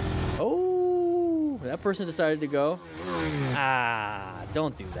 Oh, that person decided to go. Ah,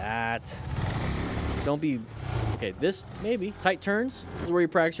 don't do that. Don't be... Okay, this, maybe. Tight turns. This is where you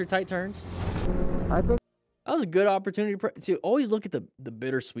practice your tight turns. That was a good opportunity to always look at the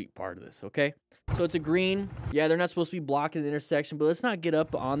bittersweet part of this, okay? So it's a green. Yeah, they're not supposed to be blocking the intersection, but let's not get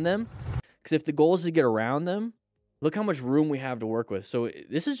up on them. Because if the goal is to get around them, look how much room we have to work with. So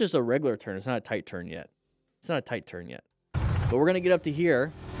this is just a regular turn. It's not a tight turn yet. It's not a tight turn yet. But we're going to get up to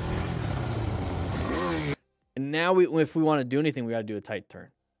here. And now if we want to do anything, we got to do a tight turn.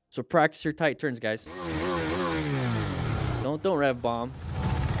 So practice your tight turns, guys. Don't rev bomb.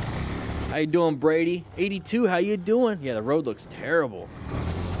 How you doing, Brady? 82, how you doing? Yeah, the road looks terrible.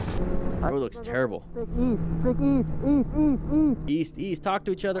 The road looks terrible. East. Talk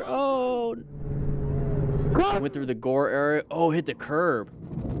to each other. Oh. Went through the gore area. Oh, hit the curb.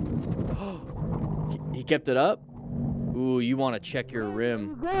 He kept it up? Ooh, you want to check your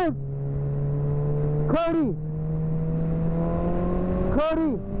rim. Cody!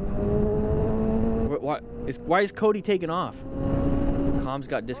 Why is Cody taking off? Comms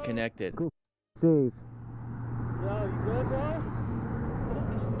got disconnected. Save. Yo, you good, bro?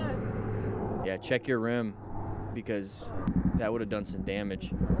 Yeah, check your rim because that would have done some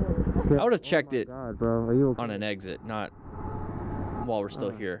damage. I would have checked it bro. Are you okay? on an exit, not while we're still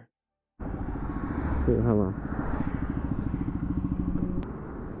here. Wait, hold on.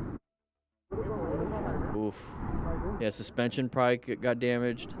 Oof. Yeah, suspension probably got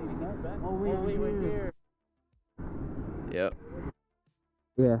damaged. Yep.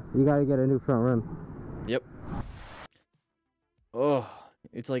 Yeah, you gotta get a new front rim. Yep. Oh,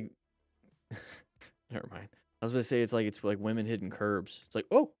 it's like... Never mind. I was going to say it's like women hitting curbs. It's like,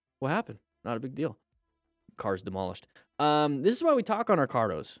 oh, what happened? Not a big deal. Car's demolished. This is why we talk on our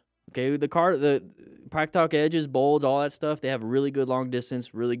Cardos. Okay, the Pack Talk edges, bolts, all that stuff, they have really good long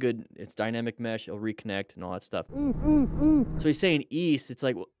distance, really good, it's dynamic mesh, it'll reconnect and all that stuff. East. So he's saying east, it's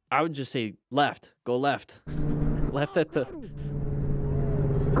like, well, I would just say left. Go left. Left at the...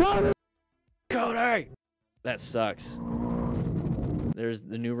 Cody! That sucks. There's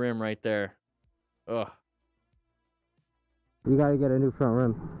the new rim right there. Ugh. You gotta get a new front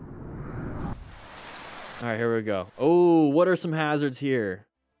rim. All right, here we go. Oh, what are some hazards here?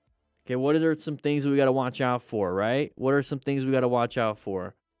 Okay, what are some things we got to watch out for, right? What are some things we got to watch out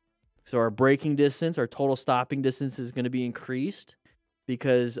for? So our braking distance, our total stopping distance is going to be increased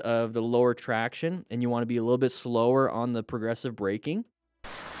because of the lower traction, and you want to be a little bit slower on the progressive braking.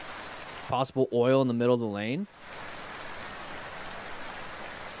 Possible oil in the middle of the lane.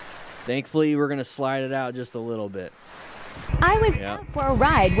 Thankfully, we're going to slide it out just a little bit. I was out for a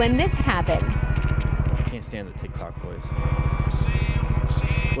ride when this happened. I can't stand the TikTok voice.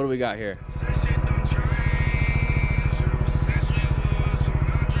 What do we got here?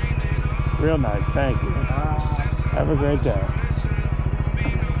 Real nice, thank you. Have a great day.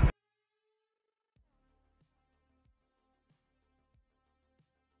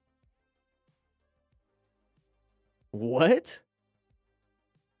 What?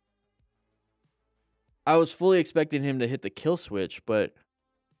 I was fully expecting him to hit the kill switch, but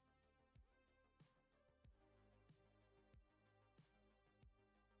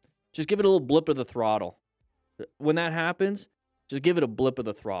just give it a little blip of the throttle. When that happens, just give it a blip of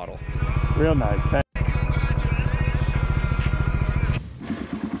the throttle. Real nice, thank you.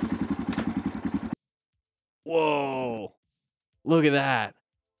 Whoa. Look at that.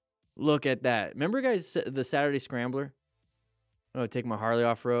 Look at that. Remember, guys, the Saturday Scrambler? I'm going to take my Harley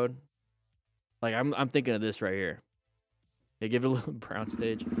off-road. Like, I'm thinking of this right here. Yeah, give it a little brown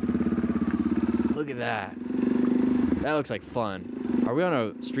stage. Look at that. That looks like fun. Are we on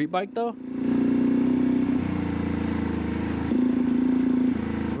a street bike, though? Are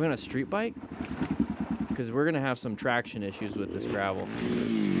we on a street bike? Because we're going to have some traction issues with this gravel.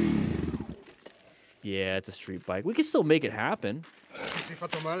 Yeah, it's a street bike. We can still make it happen. Ti sei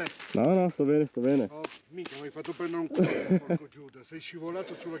fatto male? No, no, sto bene, sto bene. Oh, mica, mi hai fatto prendere un colpo, porco Giuda. Sei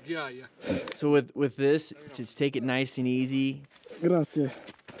scivolato sulla ghiaia. So with this, just take it nice and easy. Grazie.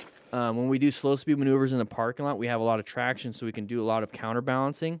 When we do slow speed maneuvers in the parking lot, we have a lot of traction, so we can do a lot of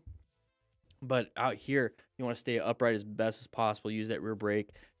counterbalancing. But out here, you want to stay upright as best as possible, use that rear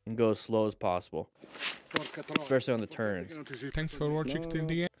brake, and go as slow as possible, especially on the turns. Thanks for watching till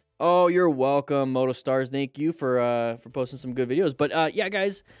the end. Oh, you're welcome, MotoStars. Thank you for posting some good videos. But yeah,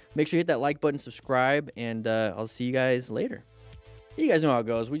 guys, make sure you hit that like button, subscribe, and I'll see you guys later. You guys know how it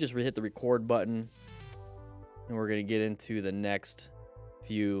goes. We just hit the record button, and we're gonna get into the next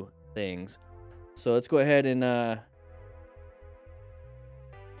few things. So let's go ahead and let's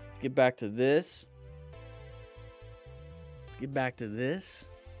get back to this. Let's get back to this.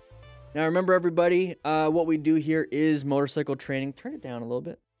 Now, remember, everybody, what we do here is motorcycle training. Turn it down a little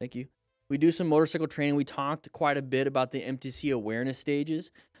bit. Thank you. We do some motorcycle training. We talked quite a bit about the MTC awareness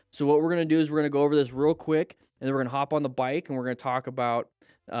stages. So what we're going to do is we're going to go over this real quick, and then we're going to hop on the bike, and we're going to talk about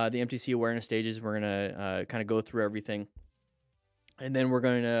the MTC awareness stages. We're going to kind of go through everything. And then we're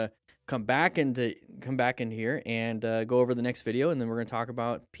going to come back in here and go over the next video, and then we're going to talk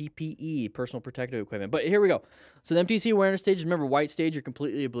about PPE, personal protective equipment. But here we go. So the MTC awareness stages, remember, white stage, you're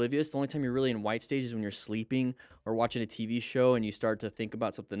completely oblivious. The only time you're really in white stage is when you're sleeping or watching a TV show and you start to think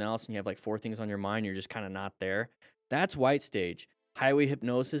about something else and you have like 4 things on your mind, you're just kind of not there. That's white stage. Highway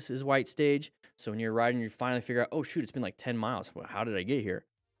hypnosis is white stage. So when you're riding, you finally figure out, oh shoot, it's been like 10 miles. Well, how did I get here?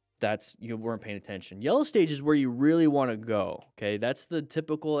 That's, you weren't paying attention. Yellow stage is where you really want to go, okay? That's the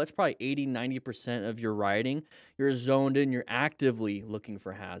typical, that's probably 80-90% of your riding. You're zoned in, you're actively looking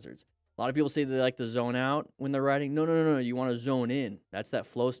for hazards. A lot of people say they like to zone out when they're riding. No, no, no, no, you want to zone in. That's that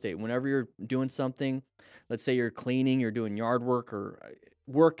flow state. Whenever you're doing something, let's say you're cleaning, you're doing yard work, or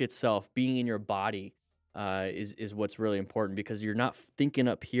work itself, being in your body is what's really important, because you're not thinking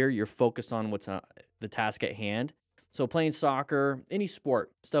up here, you're focused on what's the task at hand. So playing soccer, any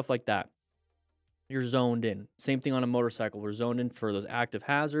sport, stuff like that, you're zoned in. Same thing on a motorcycle. We're zoned in for those active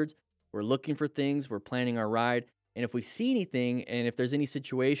hazards. We're looking for things. We're planning our ride. And if we see anything, and if there's any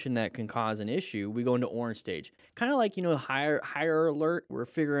situation that can cause an issue, we go into orange stage. Kind of like, you know, higher alert. We're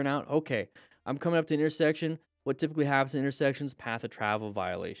figuring out, okay, I'm coming up to an intersection. What typically happens in intersections? Path of travel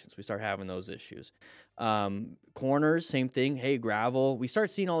violations. We start having those issues. Corners, same thing. Hey, gravel. We start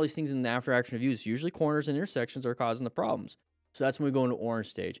seeing all these things in the after-action reviews. Usually corners and intersections are causing the problems. So that's when we go into orange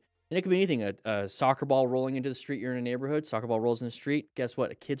stage. And it could be anything. A soccer ball rolling into the street. You're in a neighborhood. Soccer ball rolls in the street. Guess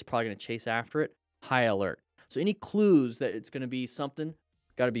what? A kid's probably going to chase after it. High alert. So any clues that it's going to be something,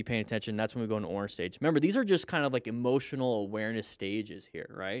 got to be paying attention. That's when we go into orange stage. Remember, these are just kind of like emotional awareness stages here,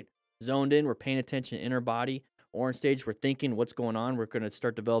 right? Zoned in, we're paying attention, inner body. Orange stage, we're thinking what's going on. We're going to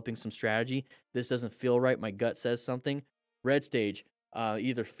start developing some strategy. This doesn't feel right. My gut says something. Red stage,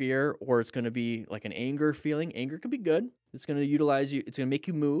 either fear or it's going to be like an anger feeling. Anger can be good. It's going to utilize you. It's going to make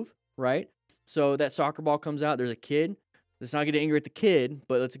you move, right? So that soccer ball comes out. There's a kid. Let's not get angry at the kid,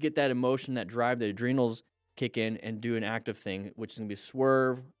 but let's get that emotion, that drive, the adrenals kick in and do an active thing, which is going to be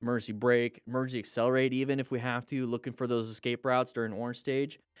swerve, emergency brake, emergency accelerate even if we have to, looking for those escape routes during orange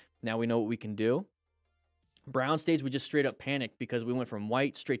stage. Now we know what we can do. Brown stage, we just straight up panic because we went from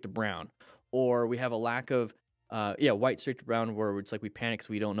white straight to brown. Or we have a lack of, white straight to brown where it's like we panic because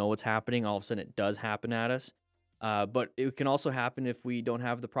we don't know what's happening. All of a sudden it does happen at us. But it can also happen if we don't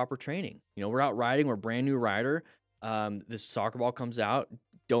have the proper training. You know, we're out riding, we're a brand new rider. This soccer ball comes out,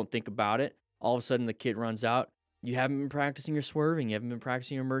 don't think about it. All of a sudden the kid runs out. You haven't been practicing your swerving. You haven't been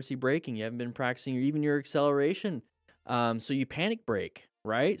practicing your emergency braking. You haven't been practicing even your acceleration. So you panic brake,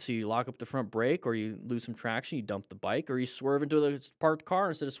 right? So you lock up the front brake, or you lose some traction, you dump the bike, or you swerve into the parked car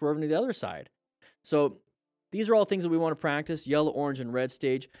instead of swerving to the other side. So these are all things that we want to practice, yellow, orange, and red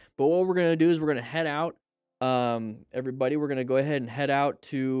stage. But what we're going to do is we're going to head out. Everybody, we're going to go ahead and head out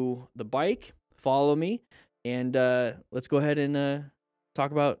to the bike. Follow me. And let's go ahead and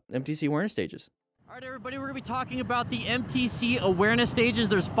talk about MTC awareness stages. All right, everybody, we're going to be talking about the MTC awareness stages.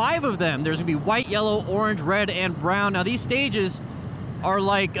 There's 5 of them. There's going to be white, yellow, orange, red, and brown. Now, these stages are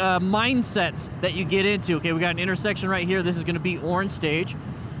like mindsets that you get into. Okay, we got an intersection right here. This is going to be orange stage.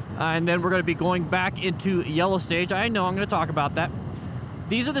 And then we're going to be going back into yellow stage. I know I'm going to talk about that.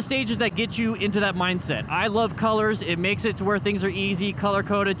 These are the stages that get you into that mindset. I love colors. It makes it to where things are easy,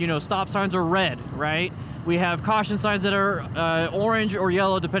 color-coded. You know, stop signs are red, right? We have caution signs that are orange or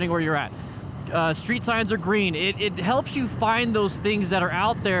yellow, depending where you're at. Street signs are green. It helps you find those things that are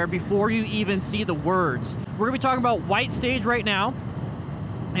out there before you even see the words. We're gonna be talking about white stage right now.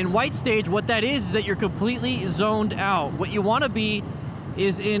 And white stage, what that is that you're completely zoned out. What you wanna be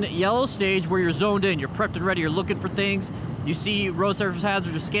is in yellow stage where you're zoned in. You're prepped and ready, you're looking for things. You see road surface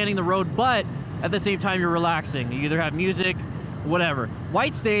hazards, you're scanning the road, but at the same time you're relaxing. You either have music, whatever.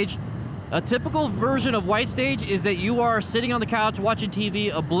 White stage, a typical version of white stage is that you are sitting on the couch watching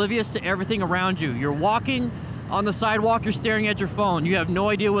TV, oblivious to everything around you. You're walking on the sidewalk, you're staring at your phone. You have no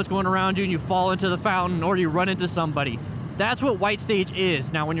idea what's going around you, and you fall into the fountain or you run into somebody. That's what white stage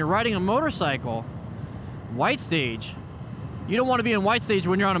is. Now, when you're riding a motorcycle, white stage, you don't want to be in white stage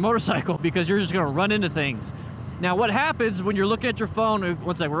when you're on a motorcycle because you're just going to run into things. Now, what happens when you're looking at your phone,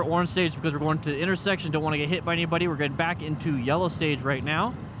 one second, we're at orange stage because we're going to the intersection, don't want to get hit by anybody. We're getting back into yellow stage right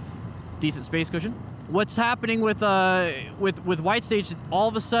now. Decent space cushion. What's happening with white stage is all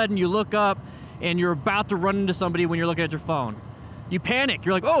of a sudden you look up and you're about to run into somebody when you're looking at your phone. You panic.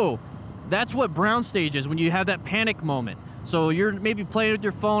 You're like, oh, that's what brown stage is, when you have that panic moment. So you're maybe playing with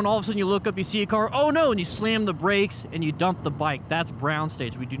your phone, all of a sudden you look up, you see a car, oh no, and you slam the brakes and you dump the bike. That's brown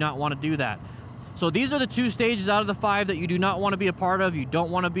stage. We do not want to do that. So these are the 2 stages out of the 5 that you do not want to be a part of. You don't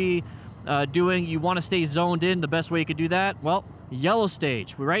want to be doing. You want to stay zoned in. The best way you could do that, well, yellow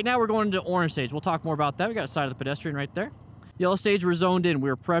stage. Right now we're going into orange stage. We'll talk more about that. We got a side of the pedestrian right there. Yellow stage, we're zoned in.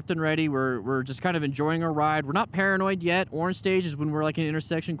 We're prepped and ready. We're just kind of enjoying our ride. We're not paranoid yet. Orange stage is when we're like in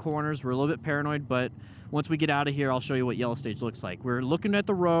intersection corners. We're a little bit paranoid, but once we get out of here, I'll show you what yellow stage looks like. We're looking at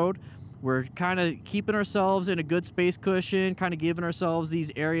the road. We're kind of keeping ourselves in a good space cushion, kind of giving ourselves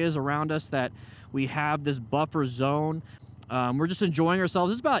these areas around us that we have this buffer zone. We're just enjoying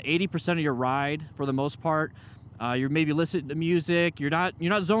ourselves. It's about 80% of your ride for the most part. You're maybe listening to music. You're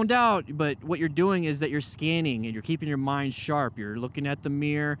not zoned out, but what you're doing is that you're scanning and you're keeping your mind sharp. You're looking at the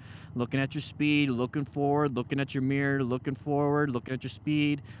mirror, looking at your speed, looking forward, looking at your mirror, looking forward, looking at your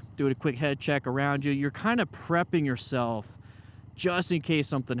speed, doing a quick head check around you. You're kind of prepping yourself just in case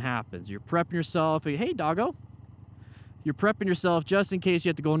something happens. You're prepping yourself. Hey, doggo. You're prepping yourself just in case you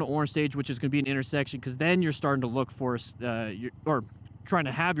have to go into orange stage, which is going to be an intersection, because then you're starting to look for, or trying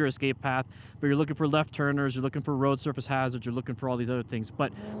to have your escape path, but you're looking for left turners, you're looking for road surface hazards, you're looking for all these other things.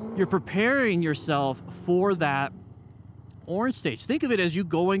 But you're preparing yourself for that orange stage. Think of it as you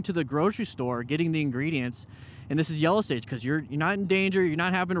going to the grocery store, getting the ingredients, and this is yellow stage because you're not in danger, you're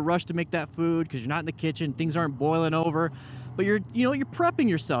not having to rush to make that food because you're not in the kitchen, things aren't boiling over, but you're prepping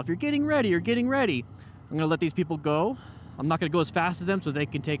yourself, you're getting ready. I'm gonna let these people go. I'm not gonna go as fast as them so they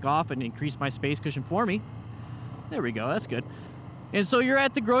can take off and increase my space cushion for me. There we go, that's good. And so you're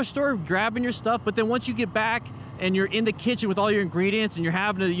at the grocery store grabbing your stuff, but then once you get back and you're in the kitchen with all your ingredients and you're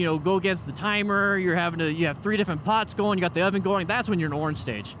having to, go against the timer, you have 3 different pots going, you got the oven going, that's when you're in orange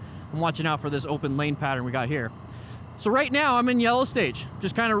stage. I'm watching out for this open lane pattern we got here. So right now I'm in yellow stage,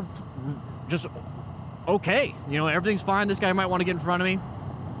 just okay. Everything's fine. This guy might want to get in front of me.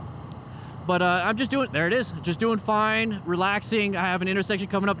 But I'm just doing, there it is, just doing fine, relaxing. I have an intersection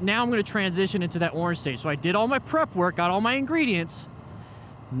coming up. Now I'm going to transition into that orange stage. So I did all my prep work, got all my ingredients.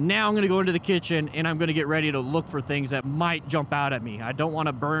 Now I'm going to go into the kitchen and I'm going to get ready to look for things that might jump out at me. I don't want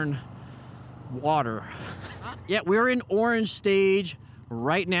to burn water. Yeah, we're in orange stage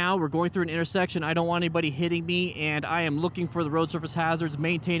Right now, we're going through an intersection. I don't want anybody hitting me, and I am looking for the road surface hazards,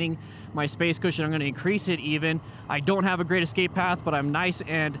 maintaining my space cushion. I'm going to increase it even. I don't have a great escape path, but I'm nice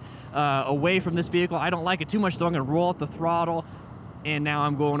and away from this vehicle. I don't like it too much, though. I'm going to roll up the throttle, and now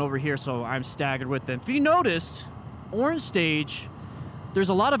I'm going over here, so I'm staggered with them. If you noticed, orange stage, there's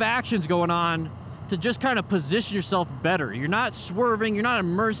a lot of actions going on to just kind of position yourself better. You're not swerving, you're not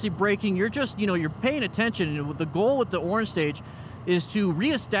emergency braking, you're just, you know, you're paying attention. And the goal with the orange stage is to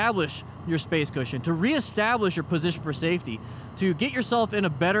reestablish your space cushion, to reestablish your position for safety, to get yourself in a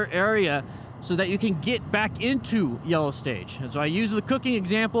better area so that you can get back into yellow stage. And so I use the cooking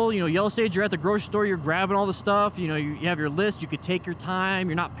example. You know, yellow stage, you're at the grocery store, you're grabbing all the stuff, you know, you have your list, you could take your time,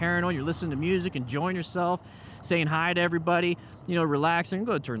 you're not paranoid, you're listening to music, enjoying yourself, saying hi to everybody, you know, relaxing.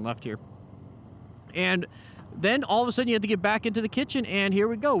 Go ahead, turn left here. And then all of a sudden you have to get back into the kitchen, and here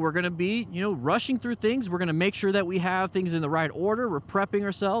we go. We're going to be, you know, rushing through things. We're going to make sure that we have things in the right order. We're prepping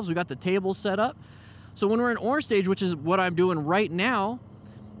ourselves. We got the table set up. So when we're in orange stage, which is what I'm doing right now,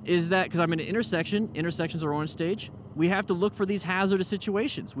 is that because I'm in an intersection, intersections are orange stage, we have to look for these hazardous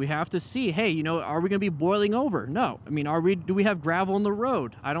situations. We have to see, hey, you know, are we going to be boiling over? No. I mean, do we have gravel on the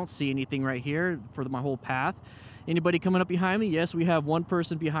road? I don't see anything right here for my whole path. Anybody coming up behind me? Yes, we have one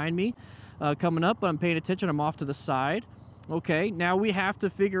person behind me. Coming up, but I'm paying attention. I'm off to the side. Okay, now we have to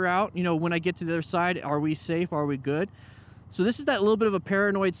figure out, you know, when I get to the other side, are we safe? Are we good? So this is that little bit of a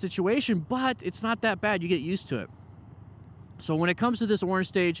paranoid situation, but it's not that bad. You get used to it. So when it comes to this orange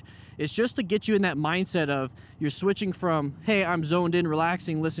stage, it's just to get you in that mindset of you're switching from, hey, I'm zoned in,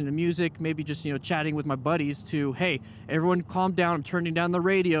 relaxing, listening to music, maybe just, you know, chatting with my buddies, to, hey, everyone calm down, I'm turning down the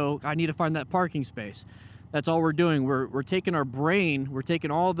radio, I need to find that parking space. That's all we're doing. We're taking our brain, we're taking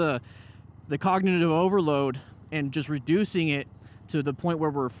all the cognitive overload and just reducing it to the point where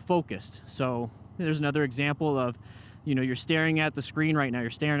we're focused. So there's another example of, you know, you're staring at the screen right now, you're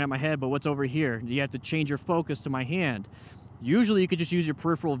staring at my head, but what's over here? You have to change your focus to my hand. Usually you could just use your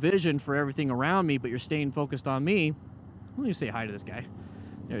peripheral vision for everything around me, but you're staying focused on me. Let me say hi to this guy.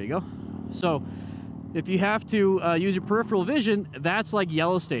 There you go. So if you have to use your peripheral vision, that's like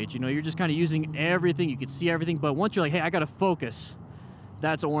yellow stage. You know, you're just kind of using everything, you can see everything, but once you're like, hey, I gotta focus,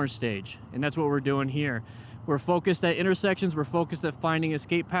 that's orange stage, and that's what we're doing here. We're focused at intersections, we're focused at finding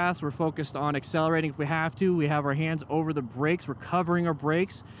escape paths, we're focused on accelerating if we have to, we have our hands over the brakes, we're covering our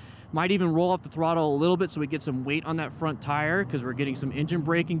brakes, might even roll off the throttle a little bit so we get some weight on that front tire because we're getting some engine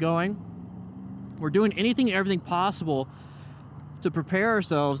braking going. We're doing anything and everything possible to prepare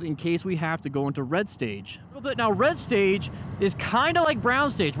ourselves in case we have to go into red stage. Now red stage is kind of like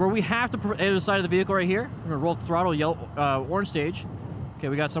brown stage, where we have to, at the side of the vehicle right here, I'm gonna roll the throttle, yellow, orange stage. Okay,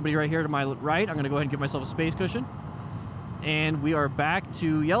 we got somebody right here to my right. I'm gonna go ahead and give myself a space cushion. And we are back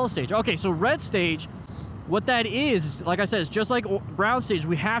to yellow stage. Okay, so red stage, what that is, like I said, it's just like brown stage.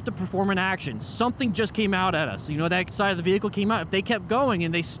 We have to perform an action. Something just came out at us. You know, that side of the vehicle came out. If they kept going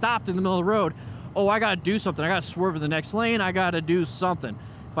and they stopped in the middle of the road, oh, I gotta do something. I gotta swerve in the next lane. I gotta do something.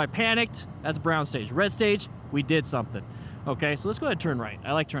 If I panicked, that's brown stage. Red stage, we did something. Okay, so let's go ahead and turn right.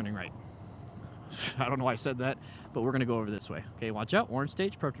 I like turning right. I don't know why I said that, but we're gonna go over this way. Okay, watch out, orange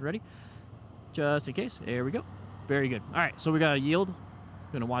stage, prepped and ready. Just in case, there we go. Very good. All right, so we gotta yield,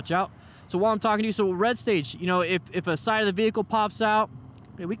 gonna watch out. So while I'm talking to you, so red stage, you know, if a side of the vehicle pops out,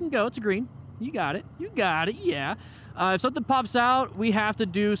 okay, we can go, it's a green. You got it, yeah. If something pops out, we have to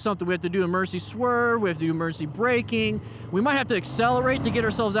do something. We have to do emergency swerve, we have to do emergency braking. We might have to accelerate to get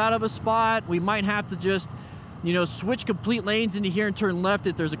ourselves out of a spot. We might have to just, you know, switch complete lanes into here and turn left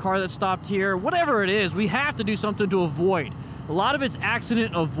if there's a car that stopped here. Whatever it is, we have to do something to avoid. A lot of it's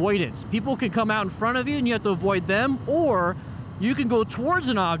accident avoidance. People can come out in front of you and you have to avoid them, or you can go towards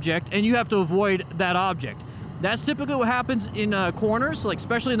an object and you have to avoid that object. That's typically what happens in corners, like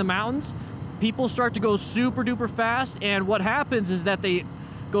especially in the mountains. People start to go super duper fast, and what happens is that they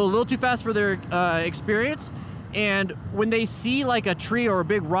go a little too fast for their experience, and when they see like a tree or a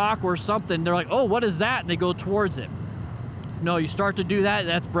big rock or something, they're like, oh, what is that? And they go towards it. No, you start to do that,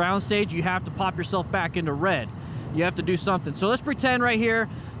 that's brown stage. You have to pop yourself back into red. You have to do something. So let's pretend right here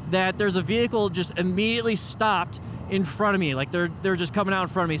that there's a vehicle just immediately stopped in front of me, like they're just coming out in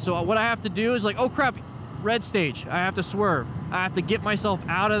front of me. So what I have to do is like, oh crap, red stage, I have to swerve. I have to get myself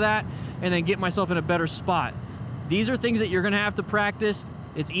out of that and then get myself in a better spot. These are things that you're gonna have to practice.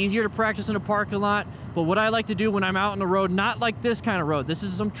 It's easier to practice in a parking lot, but what I like to do when I'm out on the road, not like this kind of road, this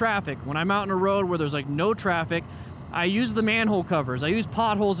is some traffic. When I'm out on a road where there's like no traffic, I use the manhole covers, I use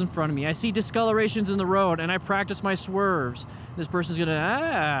potholes in front of me, I see discolorations in the road, and I practice my swerves. This person's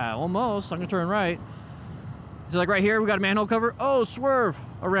gonna, almost, I'm gonna turn right. So like right here, we got a manhole cover, oh, swerve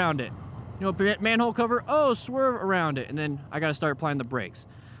around it. You know, manhole cover, oh, swerve around it, and then I gotta start applying the brakes.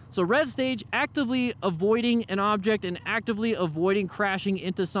 So red stage, actively avoiding an object and actively avoiding crashing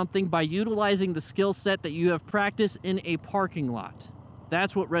into something by utilizing the skill set that you have practiced in a parking lot.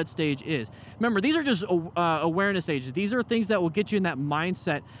 That's what red stage is. Remember, these are just awareness stages. These are things that will get you in that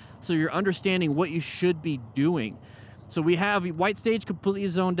mindset so you're understanding what you should be doing. So we have white stage completely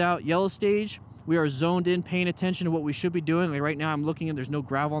zoned out, yellow stage, we are zoned in, paying attention to what we should be doing. Like right now I'm looking and there's no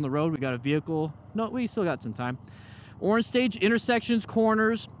gravel on the road. We got a vehicle. No, we still got some time. Orange stage, intersections,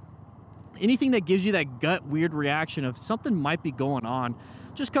 corners, anything that gives you that gut weird reaction of something might be going on.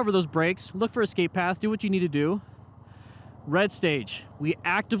 Just cover those brakes, look for escape paths, do what you need to do. Red stage, we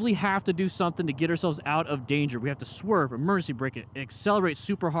actively have to do something to get ourselves out of danger. We have to swerve, emergency brake it, accelerate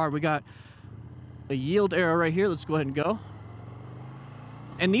super hard. We got a yield arrow right here. Let's go ahead and go.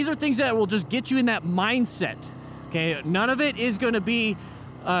 And these are things that will just get you in that mindset, okay? None of it is going to be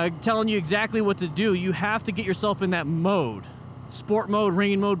telling you exactly what to do. You have to get yourself in that mode. Sport mode,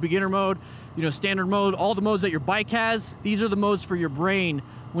 ringing mode, beginner mode, you know, standard mode, all the modes that your bike has. These are the modes for your brain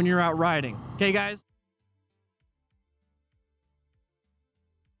when you're out riding. Okay, guys?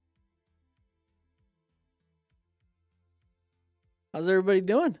 How's everybody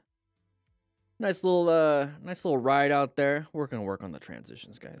doing? Nice little ride out there. We're gonna work on the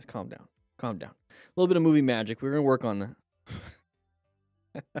transitions, guys. Calm down. Calm down. A little bit of movie magic. We're gonna work on the.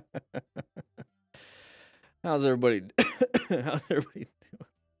 How's everybody? How's everybody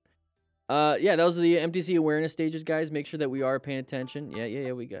doing? Yeah, those are the MTC awareness stages, guys. Make sure that we are paying attention.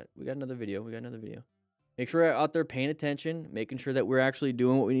 Yeah. We got another video. We got another video. Make sure we're out there paying attention, making sure that we're actually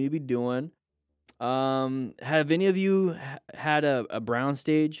doing what we need to be doing. Have any of you had a brown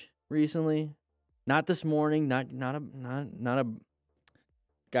stage recently? Not this morning. Not a.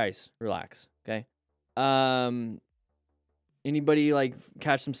 Guys, relax. Okay. Anybody like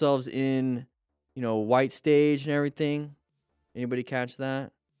catch themselves in, you know, white stage and everything? Anybody catch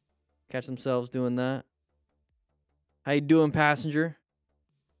that? Catch themselves doing that? How you doing, passenger?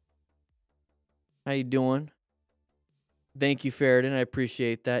 How you doing? Thank you, Ferritin. I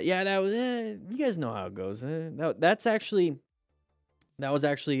appreciate that. Yeah, that was. You guys know how it goes. That was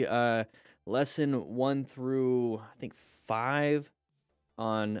actually lesson 1 through I think 5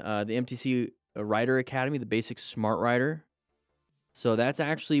 on the MTC Rider Academy, the basic smart rider. So that's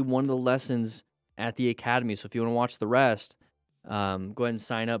actually one of the lessons at the academy. So if you want to watch the rest, go ahead and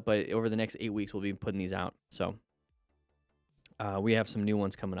sign up. But over the next 8 weeks, we'll be putting these out. So we have some new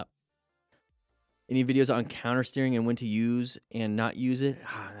ones coming up. Any videos on counter steering and when to use and not use it?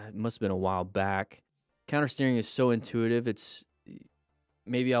 That must have been a while back. Counter steering is so intuitive.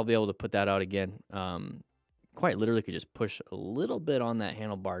 Maybe I'll be able to put that out again. Quite literally could just push a little bit on that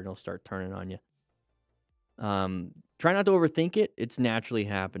handlebar and it'll start turning on you. Try not to overthink it. It's naturally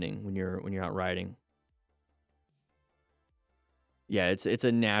happening when you're out riding. Yeah, it's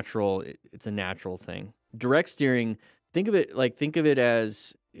a natural thing. Direct steering, think of it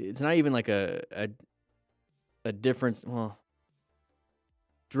as it's not even like a difference. Well,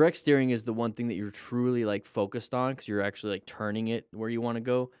 direct steering is the one thing that you're truly like focused on because you're actually like turning it where you want to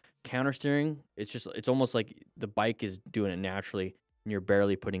go. Counter steering, it's almost like the bike is doing it naturally and you're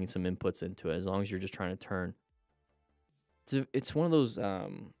barely putting some inputs into it as long as you're just trying to turn. It's one of those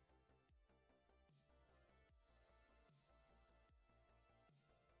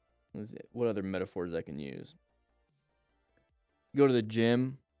what other metaphors I can use? You go to the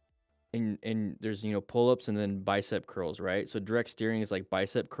gym and there's, you know, pull-ups and then bicep curls, right? So direct steering is like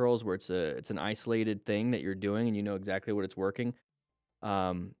bicep curls where it's an isolated thing that you're doing and you know exactly what it's working.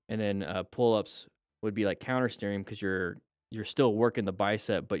 And then pull-ups would be like counter steering because you're still working the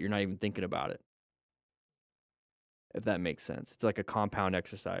bicep, but you're not even thinking about it. If that makes sense. It's like a compound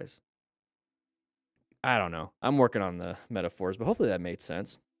exercise. I don't know. I'm working on the metaphors, but hopefully that made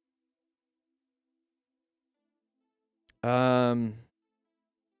sense. I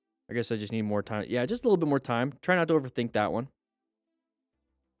guess I just need more time. Yeah, just a little bit more time. Try not to overthink that one.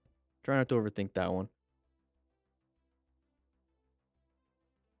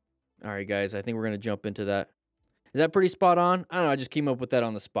 All right, guys. I think we're going to jump into that. Is that pretty spot on? I don't know. I just came up with that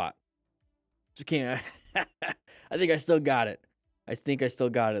on the spot. Just can't. I think I still got it. Let's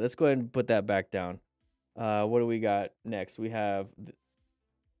go ahead and put that back down. What do we got next? We have...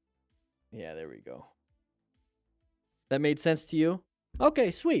 Yeah, there we go. That made sense to you?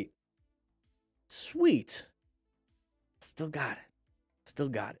 Okay, sweet. Still got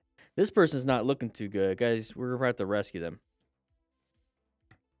it. This person's not looking too good. Guys, we're going to have to rescue them.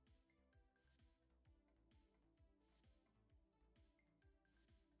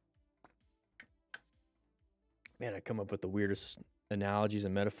 Man, I come up with the weirdest analogies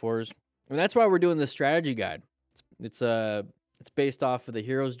and metaphors. And that's why we're doing this strategy guide. It's based off of the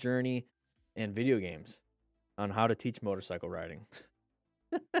hero's journey and video games on how to teach motorcycle riding.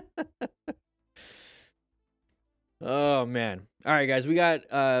 Oh, man. All right, guys, we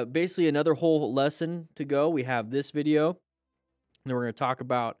got basically another whole lesson to go. We have this video, and then we're going to talk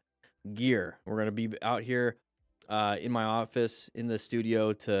about gear. We're going to be out here in my office, in the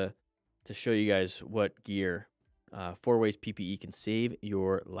studio, to show you guys what gear, 4 ways PPE can save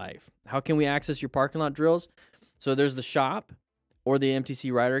your life. How can we access your parking lot drills? So there's the shop or the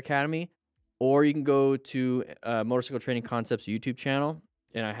MTC Rider Academy, or you can go to Motorcycle Training Concepts YouTube channel,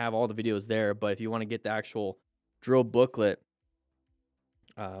 and I have all the videos there. But if you want to get the actual drill booklet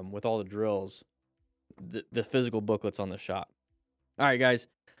with all the drills, the physical booklet's on the shop. All right, guys,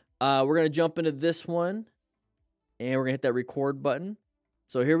 we're going to jump into this one, and we're going to hit that record button.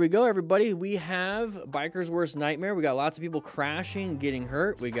 So here we go, everybody. We have Biker's Worst Nightmare. We got lots of people crashing, getting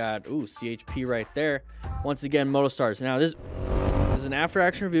hurt. We got, ooh, CHP right there. Once again, MotoStars. Now, this is an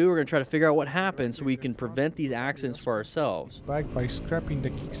after-action review. We're going to try to figure out what happened so we can prevent these accidents for ourselves. Back by scrapping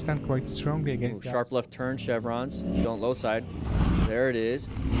the kickstand quite strongly against sharp left turn, chevrons. Don't low side. There it is.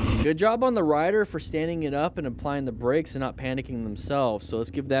 Good job on the rider for standing it up and applying the brakes and not panicking themselves. So let's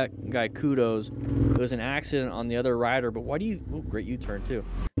give that guy kudos. It was an accident on the other rider, but why do you... Oh, great U-turn, too.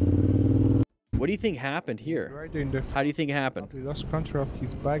 What do you think happened here? How do you think it happened? He lost control of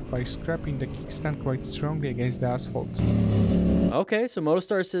his bike by scrapping the kickstand quite strongly against the asphalt. Okay, so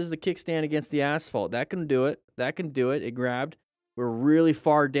MotoStar says the kickstand against the asphalt. That can do it. That can do it. It grabbed. We're really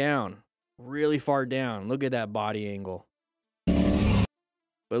far down. Really far down. Look at that body angle.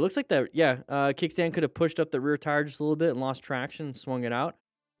 But it looks like that, yeah, kickstand could have pushed up the rear tire just a little bit and lost traction and swung it out.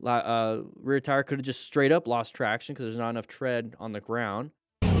 Rear tire could have just straight up lost traction because there's not enough tread on the ground.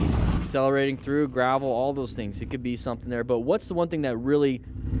 Accelerating through, gravel, all those things. It could be something there. But what's the one thing that really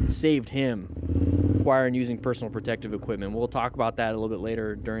saved him? Acquiring using personal protective equipment. We'll talk about that a little bit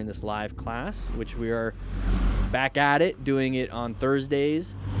later during this live class, which we are back at it, doing it on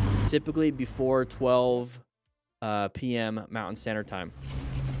Thursdays, typically before 12 p.m. Mountain Standard Time.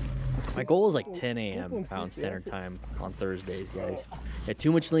 My goal is like 10 a.m. Mountain Standard Time on Thursdays, guys. Yeah,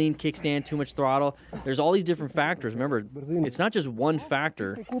 too much lean, kickstand, too much throttle. There's all these different factors. Remember, it's not just one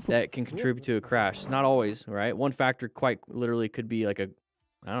factor that can contribute to a crash. It's not always, right? One factor quite literally could be like a,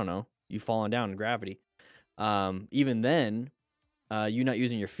 I don't know, you falling down in gravity. Even then, you not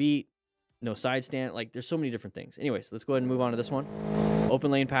using your feet, no side stand. Like, there's so many different things. Anyways, let's go ahead and move on to this one. Open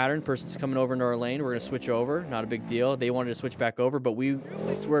lane pattern. Person's coming over into our lane. We're going to switch over. Not a big deal. They wanted to switch back over, but we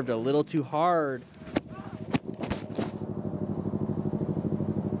swerved a little too hard.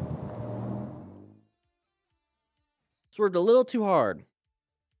 Swerved a little too hard.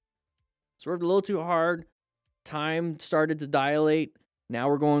 Swerved a little too hard. Time started to dilate. Now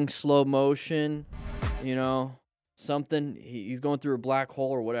we're going slow motion. You know, something. He's going through a black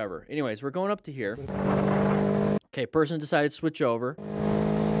hole or whatever. Anyways, we're going up to here. Okay, person decided to switch over.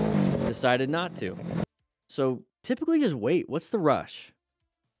 Decided not to. So typically just wait. What's the rush?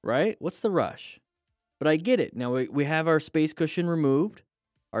 Right? What's the rush? But I get it. Now we have our space cushion removed.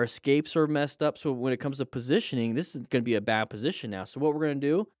 Our escapes are messed up. So when it comes to positioning, this is going to be a bad position now. So what we're going to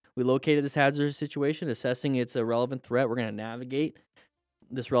do, we located this hazardous situation, assessing it's a relevant threat. We're going to navigate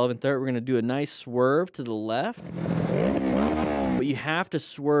this relevant threat. We're going to do a nice swerve to the left. But you have to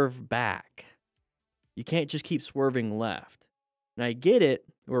swerve back. You can't just keep swerving left. And I get it.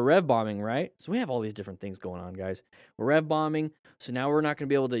 We're rev bombing, right? So we have all these different things going on, guys. We're rev bombing. So now we're not going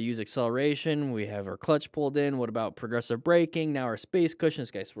to be able to use acceleration. We have our clutch pulled in. What about progressive braking? Now our space cushion. This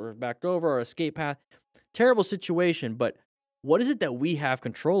guy swerved back over. Our escape path. Terrible situation. But what is it that we have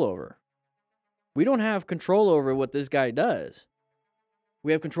control over? We don't have control over what this guy does.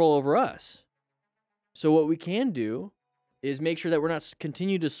 We have control over us. So what we can do is make sure that we're not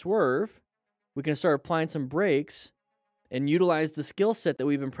continue to swerve. We can start applying some brakes and utilize the skill set that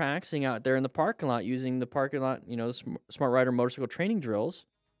we've been practicing out there in the parking lot, using the parking lot, you know, the Smart Rider motorcycle training drills.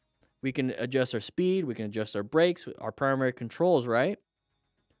 We can adjust our speed. We can adjust our brakes, our primary controls, right?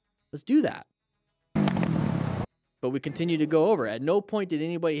 Let's do that. But we continue to go over. At no point did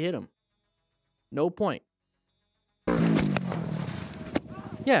anybody hit him. No point.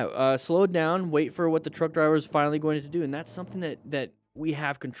 Yeah, slow down, wait for what the truck driver is finally going to do. And that's something that we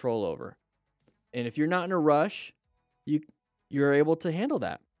have control over. And if you're not in a rush, you're able to handle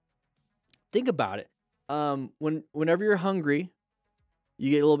that. Think about it. Whenever you're hungry,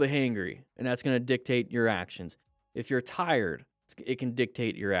 you get a little bit hangry, and that's going to dictate your actions. If you're tired, it can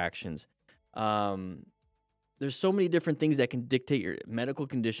dictate your actions. There's so many different things that can dictate your medical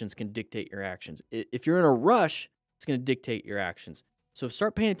conditions can dictate your actions. If you're in a rush, it's going to dictate your actions. So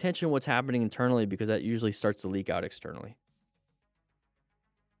start paying attention to what's happening internally, because that usually starts to leak out externally.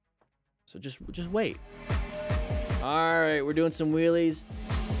 So just wait. All right, we're doing some wheelies.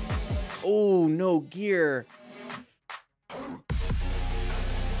 Oh, no gear.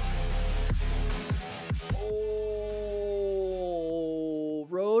 Oh,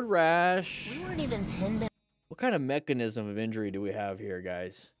 road rash. We weren't even 10 minutes. What kind of mechanism of injury do we have here,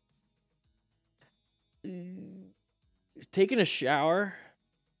 guys? Taking a shower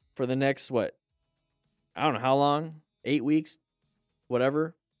for the next, what? I don't know how long, 8 weeks,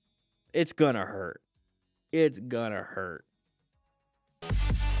 whatever. It's gonna hurt. It's gonna hurt.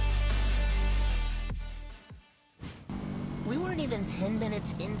 We weren't even 10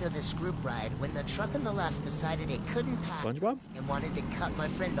 minutes into this group ride when the truck on the left decided it couldn't pass us and wanted to cut my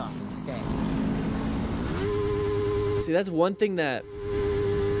friend off instead. See, that's one thing that,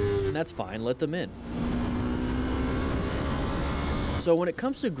 and that's fine, let them in. So when it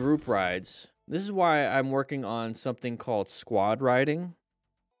comes to group rides, this is why I'm working on something called squad riding.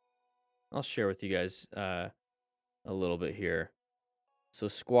 I'll share with you guys a little bit here. So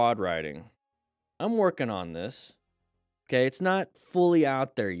squad riding. I'm working on this. Okay, it's not fully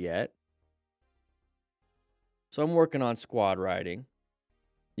out there yet. So I'm working on squad riding.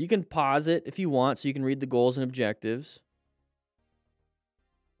 You can pause it if you want so you can read the goals and objectives.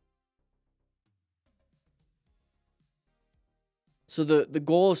 So the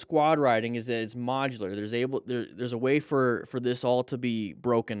goal of squad riding is that it's modular. There's a way for this all to be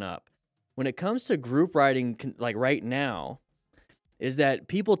broken up. When it comes to group riding, like right now, is that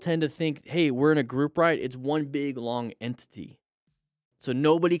people tend to think, hey, we're in a group ride. It's one big, long entity. So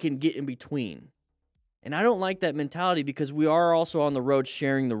nobody can get in between. And I don't like that mentality, because we are also on the road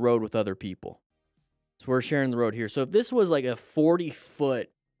sharing the road with other people. So we're sharing the road here. So if this was like a 40-foot,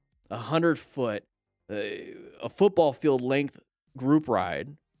 100-foot, a football field length group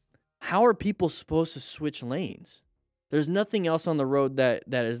ride, how are people supposed to switch lanes? There's nothing else on the road that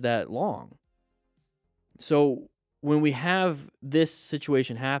is that long. So when we have this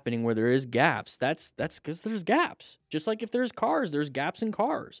situation happening where there is gaps, that's because there's gaps. Just like if there's cars, there's gaps in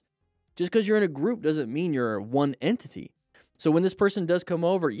cars. Just because you're in a group doesn't mean you're one entity. So when this person does come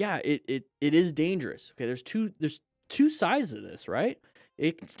over, yeah, it is dangerous. Okay, there's two sides of this, right?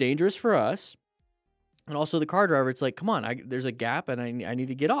 It's dangerous for us, and also the car driver. It's like, come on, there's a gap, and I need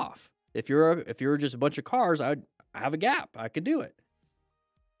to get off. If you're just a bunch of cars, I have a gap. I could do it.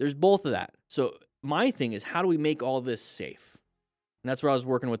 There's both of that. So my thing is, how do we make all this safe? And that's where I was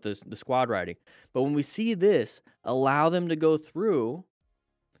working with the squad riding. But when we see this, allow them to go through,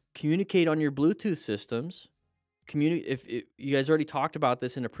 communicate on your Bluetooth systems. If you guys already talked about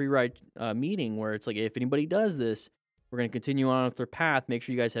this in a pre-ride meeting, where it's like, if anybody does this, we're going to continue on with their path. Make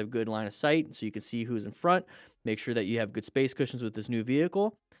sure you guys have good line of sight so you can see who's in front. Make sure that you have good space cushions with this new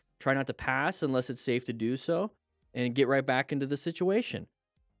vehicle. Try not to pass unless it's safe to do so, and get right back into the situation.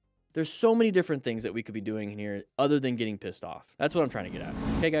 There's so many different things that we could be doing here other than getting pissed off. That's what I'm trying to get at.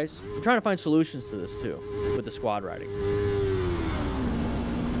 Okay, guys? I'm trying to find solutions to this, too, with the squad riding.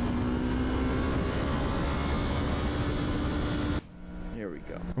 Here we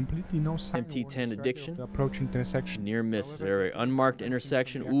go. Completely no sign. MT10 addiction. Approaching intersection. Near miss area. Unmarked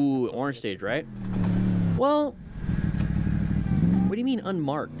intersection. Ooh, orange stage, right? Well, what do you mean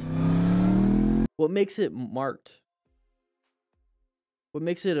unmarked? What makes it marked? What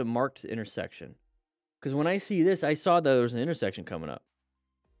makes it a marked intersection? Because when I see this, I saw that there was an intersection coming up.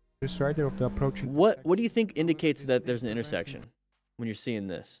 Rider of the approaching. What do you think indicates that there's an intersection when you're seeing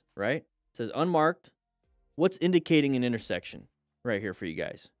this, right? It says unmarked. What's indicating an intersection right here for you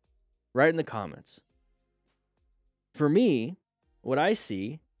guys? Write in the comments. For me, what I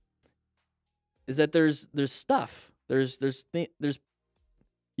see is that there's stuff. There's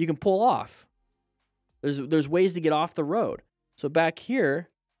you can pull off. There's ways to get off the road. So back here,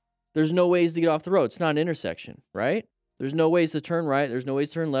 there's no ways to get off the road. It's not an intersection, right? There's no ways to turn right. There's no ways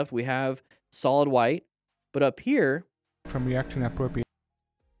to turn left. We have solid white. But up here, from reacting appropriate,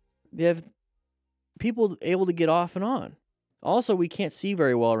 they have people able to get off and on. Also, we can't see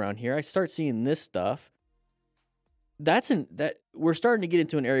very well around here. I start seeing this stuff. We're starting to get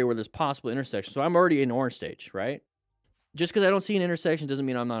into an area where there's possible intersections. So I'm already in orange stage, right? Just because I don't see an intersection doesn't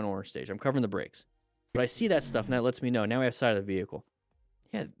mean I'm not in orange stage. I'm covering the brakes. But I see that stuff, and that lets me know. Now we have side of the vehicle.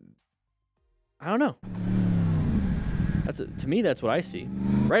 Yeah, I don't know. To me, that's what I see.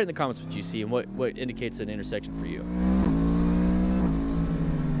 Write in the comments what you see and what indicates an intersection for you.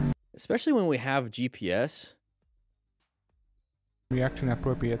 Especially when we have GPS. Reacting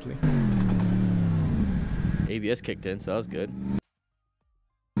appropriately. ABS kicked in, so that was good.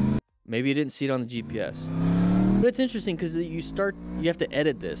 Maybe you didn't see it on the GPS. But it's interesting because you have to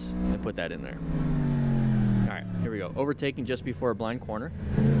edit this and put that in there. All right, here we go. Overtaking just before a blind corner.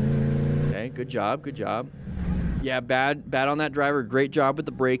 Okay, good job, good job. Yeah, bad on that driver. Great job with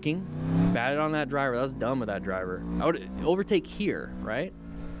the braking. Bad on that driver. That was dumb of that driver. I would overtake here, right?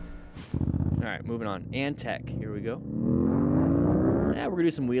 All right, moving on. And tech. Here we go. Yeah, we're gonna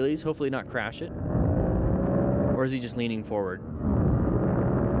do some wheelies. Hopefully not crash it. Or is he just leaning forward?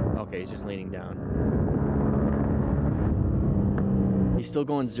 Okay, he's just leaning down. He's still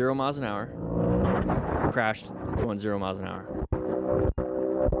going 0 miles an hour. Crashed, going 0 miles an hour.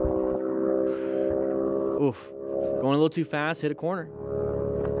 Oof. Going a little too fast, hit a corner.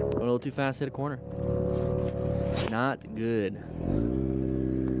 Going a little too fast, hit a corner. Not good.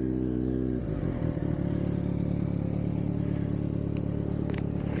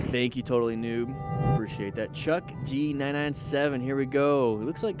 Thank you, Totally Noob. Appreciate that. Chuck G997, here we go. It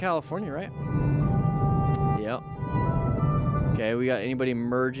looks like California, right? Yep. Okay, we got anybody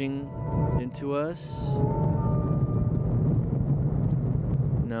merging into us?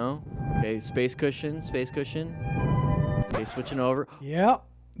 No? Okay, space cushion, space cushion. Okay, switching over. Yep,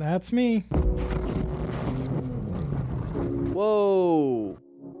 that's me. Whoa!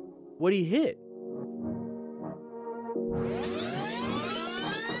 What'd he hit?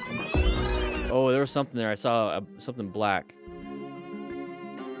 Oh, there was something there. I saw something black.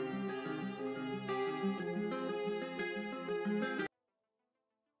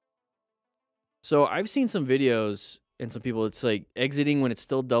 So I've seen some videos and some people, it's like exiting when it's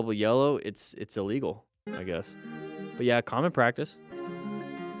still double yellow. It's illegal, I guess. But yeah, common practice.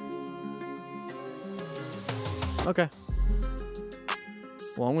 Okay.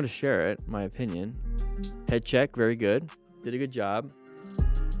 Well, I'm going to share it, my opinion. Head check, very good. Did a good job.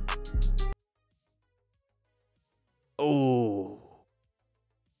 Oh.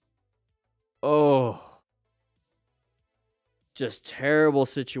 Oh. Just terrible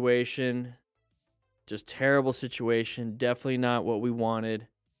situation. Just terrible situation. Definitely not what we wanted.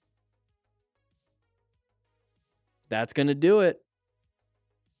 That's going to do it.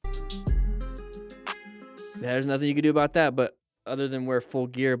 There's nothing you can do about that, but other than wear full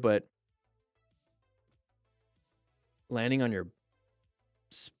gear, but landing on your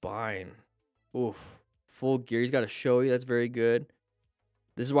spine. Oof. Full gear. He's got to show you. That's very good.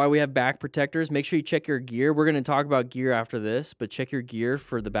 This is why we have back protectors. Make sure you check your gear. We're going to talk about gear after this, but check your gear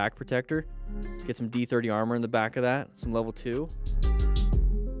for the back protector. Get some D30 armor in the back of that. Some level 2.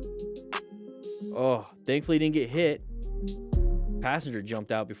 Oh, thankfully he didn't get hit. Passenger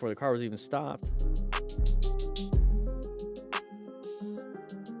jumped out before the car was even stopped.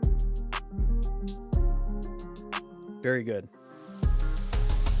 Very good.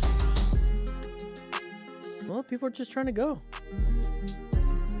 Well, people are just trying to go.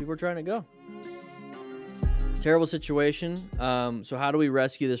 People are trying to go. Terrible situation. So how do we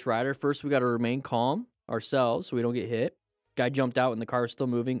rescue this rider? First, we got to remain calm ourselves so we don't get hit. Guy jumped out and the car is still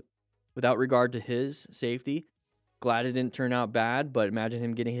moving without regard to his safety. Glad it didn't turn out bad, but imagine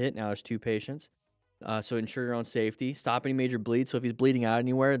him getting hit. Now there's 2 patients. So ensure your own safety. Stop any major bleeds. So if he's bleeding out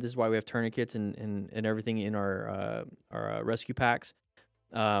anywhere, this is why we have tourniquets and everything in our rescue packs.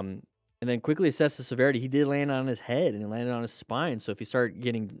 And then quickly assess the severity. He did land on his head and he landed on his spine. So if you start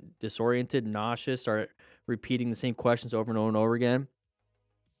getting disoriented, nauseous, start repeating the same questions over and over and over again,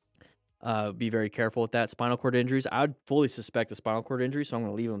 be very careful with that. Spinal cord injuries. I would fully suspect a spinal cord injury, so I'm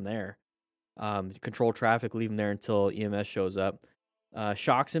going to leave him there. Control traffic, leave him there until EMS shows up.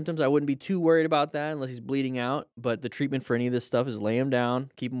 Shock symptoms, I wouldn't be too worried about that unless he's bleeding out. But the treatment for any of this stuff is lay him down,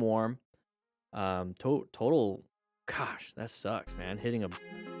 keep him warm. Total, gosh, that sucks, man. Hitting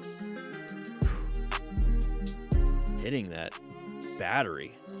that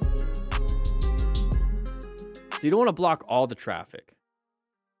battery. So you don't want to block all the traffic.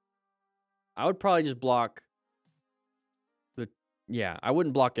 I would probably just block the, yeah, I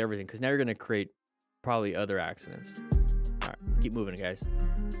wouldn't block everything because now you're going to create probably other accidents. All right, let's keep moving, guys.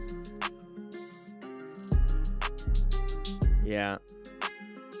 Yeah,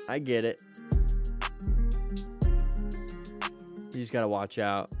 I get it. You just got to watch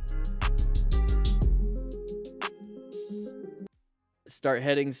out. Start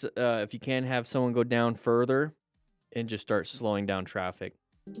heading, if you can, have someone go down further and just start slowing down traffic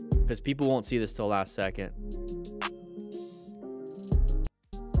because people won't see this till last second.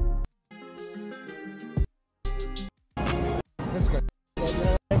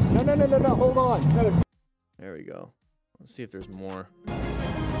 No, hold on. There we go. Let's see if there's more.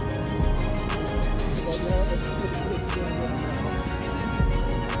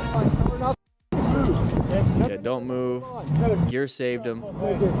 Yeah, don't move. Gear saved him.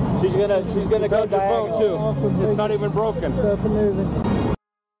 She's gonna go diagonal too. Awesome. It's not even broken. That's amazing.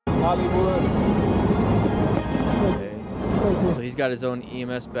 Hollywood. Okay. So he's got his own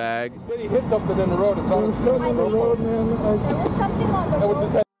EMS bag. He said he hit something in the road. It's on There's something on the road, man. There was something on the That was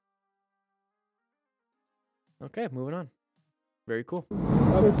his head. Okay, moving on. Very cool. All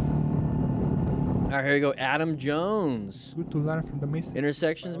right, here you go. Adam Jones. Good to learn from the mistakes.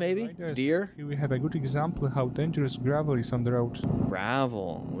 Intersections, maybe? Riders. Deer? Here we have a good example how dangerous gravel is on the road.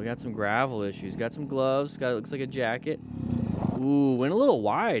 Gravel. We got some gravel issues. Got some gloves. Got, it looks like a jacket. Ooh, went a little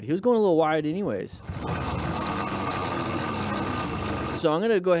wide. He was going a little wide anyways. So I'm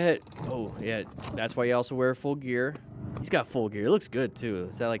going to go ahead. Oh, yeah. That's why you also wear full gear. He's got full gear. It looks good, too.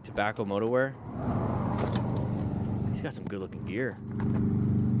 Is that like tobacco moto wear? He's got some good looking gear.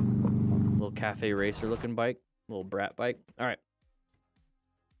 Little cafe racer looking bike. Little brat bike. All right.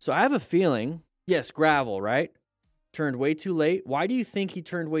 So I have a feeling, yes, gravel, right? Turned way too late. Why do you think he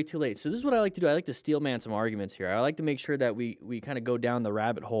turned way too late? So this is what I like to do. I like to steel man some arguments here. I like to make sure that we kind of go down the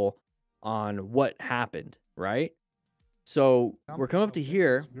rabbit hole on what happened, right? So we're coming up to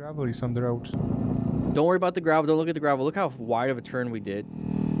here. Gravel is on the road. Don't worry about the gravel. Don't look at the gravel. Look how wide of a turn we did.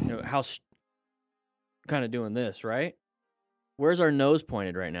 You know, how kind of doing this, right? Where's our nose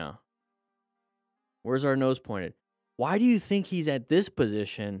pointed right now? Where's our nose pointed? Why do you think he's at this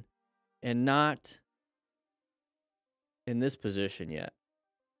position and not in this position yet?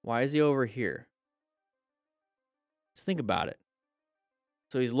 Why is he over here? Let's think about it.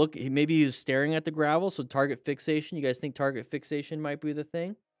 So he's maybe he was staring at the gravel, so target fixation. You guys think target fixation might be the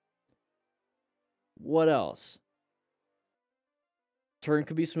thing? What else? Turn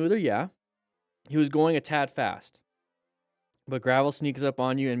could be smoother, yeah. He was going a tad fast. But gravel sneaks up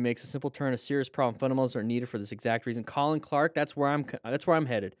on you and makes a simple turn a serious problem. Fundamentals are needed for this exact reason. Colin Clark, that's where I'm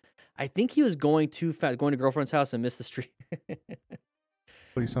headed. I think he was going too fast, going to girlfriend's house and missed the street.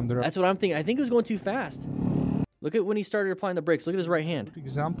 That's what I'm thinking. I think he was going too fast. Look at when he started applying the brakes. Look at his right hand. Good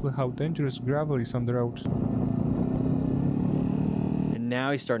example how dangerous gravel is on the road. And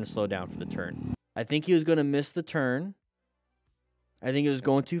now he's starting to slow down for the turn. I think he was going to miss the turn. I think he was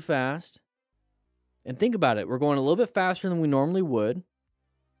going too fast. And think about it. We're going a little bit faster than we normally would.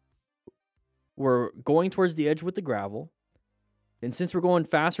 We're going towards the edge with the gravel. And since we're going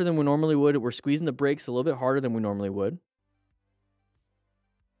faster than we normally would, we're squeezing the brakes a little bit harder than we normally would.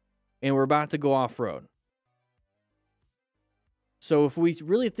 And we're about to go off-road. So if we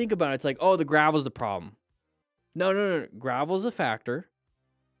really think about it, it's like, oh, the gravel's the problem. No. Gravel's a factor.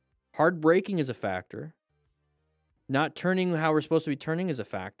 Hard braking is a factor. Not turning how we're supposed to be turning is a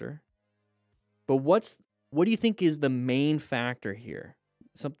factor. But what do you think is the main factor here?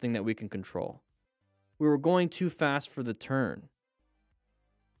 Something that we can control. We were going too fast for the turn.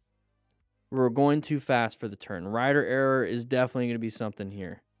 Rider error is definitely going to be something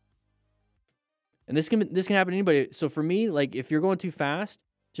here. And this can happen to anybody. So for me, like if you're going too fast,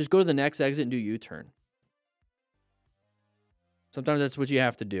 just go to the next exit and do U-turn. Sometimes that's what you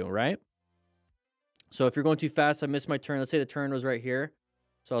have to do, right? So if you're going too fast, I missed my turn. Let's say the turn was right here.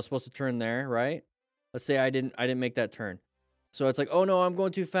 So I was supposed to turn there, right? Let's say I didn't make that turn. So it's like, oh no, I'm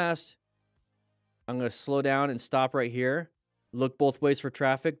going too fast. I'm going to slow down and stop right here. Look both ways for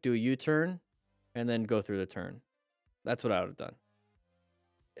traffic, do a U-turn, and then go through the turn. That's what I would have done.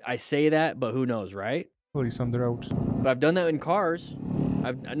 I say that, but who knows, right? Police on the road. But I've done that in cars.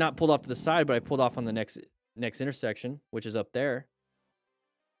 I've not pulled off to the side, but I pulled off on the next intersection, which is up there.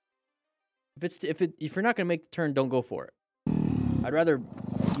 If you're not going to make the turn, don't go for it. I'd rather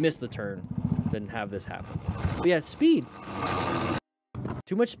miss the turn than have this happen. But yeah, speed.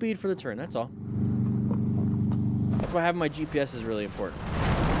 Too much speed for the turn, that's all. That's why having my GPS is really important.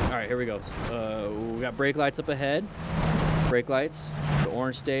 All right, here we go. We got brake lights up ahead. Brake lights. The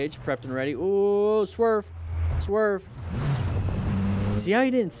orange stage, prepped and ready. Ooh, swerve. Swerve. See how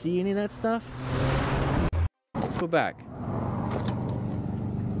you didn't see any of that stuff? Let's go back.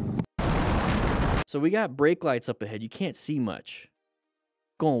 So we got brake lights up ahead. You can't see much.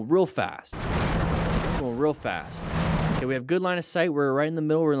 Going real fast. Okay, we have good line of sight. We're right in the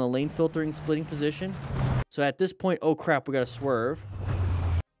middle. We're in the lane filtering, splitting position. So at this point, oh crap, we got to swerve.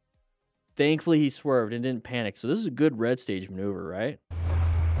 Thankfully, he swerved and didn't panic. So this is a good red stage maneuver, right?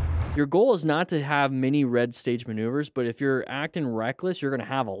 Your goal is not to have many red stage maneuvers, but if you're acting reckless, you're going to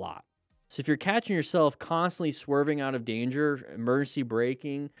have a lot. So if you're catching yourself constantly swerving out of danger, emergency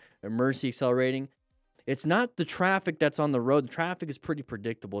braking, emergency accelerating, it's not the traffic that's on the road. The traffic is pretty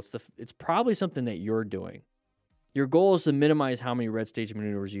predictable. It's probably something that you're doing. Your goal is to minimize how many red stage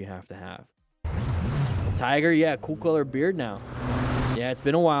maneuvers you have to have. Tiger, yeah, cool color beard now. Yeah, it's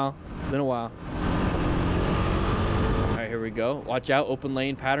been a while. here we go. Watch out, open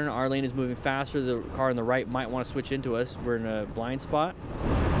lane pattern. Our lane is moving faster. The car on the right might want to switch into us. We're in a blind spot.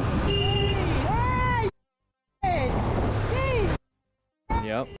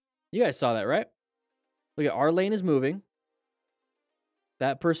 Yep. You guys saw that, right? Look at our lane is moving.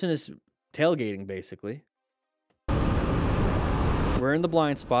 That person is tailgating, basically. We're in the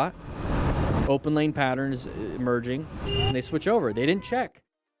blind spot. Open lane pattern is emerging. And they switch over. They didn't check.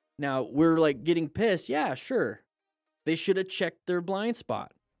 Now, we're like getting pissed. Yeah, sure. They should have checked their blind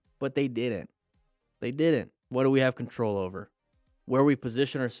spot. But they didn't. They didn't. What do we have control over? Where we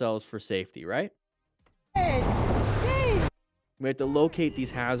position ourselves for safety, right? We have to locate these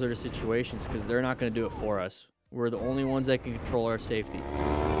hazardous situations because they're not going to do it for us. We're the only ones that can control our safety.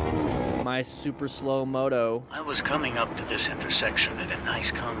 My super slow moto. I was coming up to this intersection at a nice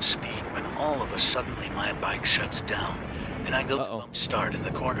calm speed when all of a sudden my bike shuts down and I go to bump start in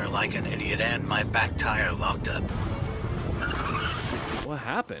the corner like an idiot and my back tire locked up. What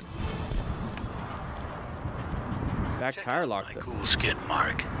happened? Back tire locked up. Cool skid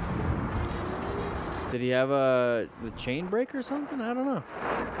mark. Did he have the chain brake or something? I don't know.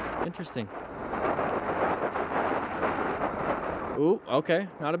 Interesting. Ooh, okay.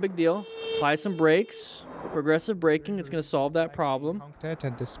 Not a big deal. Apply some brakes. Progressive braking. It's going to solve that problem.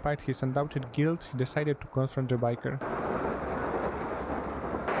 And despite his undoubted guilt, he decided to confront the biker.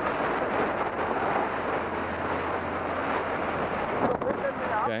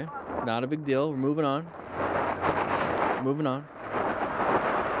 Okay. Not a big deal. We're moving on. Moving on.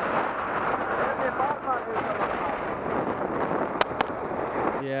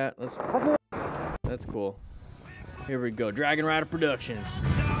 Yeah, that's cool. Here we go. Dragon Rider Productions.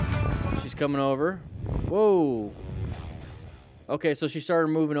 She's coming over. Whoa. Okay, so she started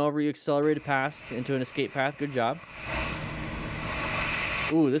moving over. You accelerated past into an escape path. Good job.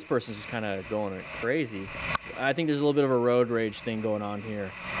 Ooh, this person's just kind of going crazy. I think there's a little bit of a road rage thing going on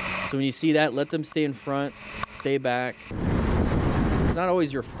here. So when you see that, let them stay in front. Stay back. It's not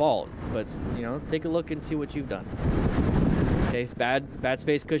always your fault, but, you know, take a look and see what you've done. Okay, bad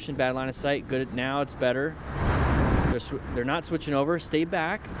space cushion, bad line of sight. Good, now it's better. They're not switching over. Stay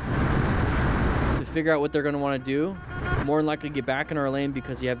back to figure out what they're going to want to do. More than likely get back in our lane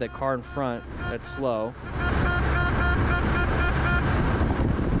because you have that car in front that's slow.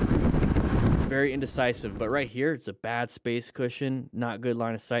 Very indecisive, but right here, it's a bad space cushion, not good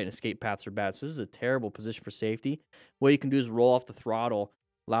line of sight, and escape paths are bad. So this is a terrible position for safety. What you can do is roll off the throttle,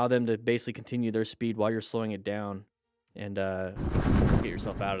 allow them to basically continue their speed while you're slowing it down, and get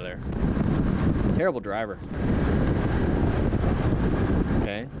yourself out of there. Terrible driver.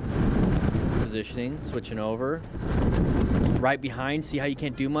 Okay. Positioning, switching over. Right behind, see how you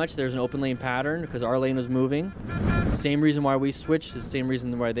can't do much? There's an open lane pattern because our lane was moving. Same reason why we switched is the same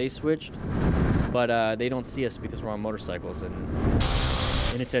reason why they switched. But they don't see us because we're on motorcycles, and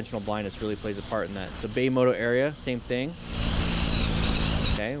inattentional blindness really plays a part in that. So Bay Moto area, same thing.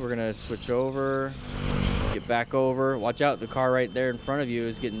 Okay, we're gonna switch over, get back over. Watch out, the car right there in front of you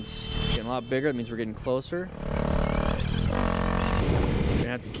is getting a lot bigger. That means we're getting closer. We're gonna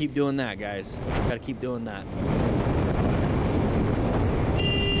have to keep doing that, guys. Gotta keep doing that.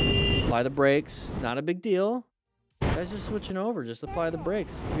 Apply the brakes, not a big deal. You guys are switching over, just apply the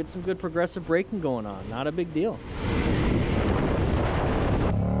brakes. Get some good progressive braking going on, not a big deal.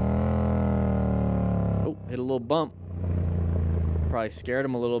 Oh, hit a little bump. Probably scared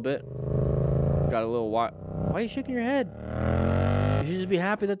him a little bit. Got a little why are you shaking your head? You should just be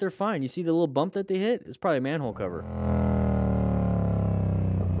happy that they're fine. You see the little bump that they hit? It's probably a manhole cover.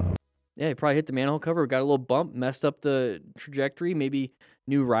 Yeah, he probably hit the manhole cover, got a little bump, messed up the trajectory, maybe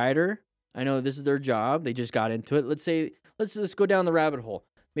new rider. I know this is their job. They just got into it. Let's go down the rabbit hole.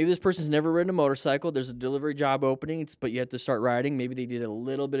 Maybe this person's never ridden a motorcycle. There's a delivery job opening, but you have to start riding. Maybe they did a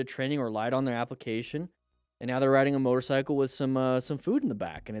little bit of training or lied on their application, and now they're riding a motorcycle with some food in the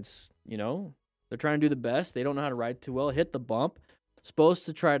back, and it's, you know, they're trying to do the best. They don't know how to ride too well. Hit the bump. Supposed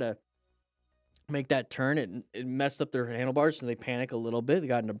to try to make that turn. It messed up their handlebars, so they panic a little bit. They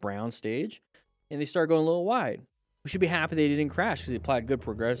got into brown stage, and they start going a little wide. We should be happy they didn't crash because they applied good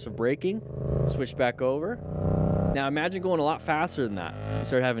progressive braking, switched back over. Now imagine going a lot faster than that and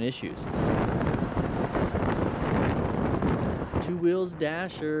start having issues. Two wheels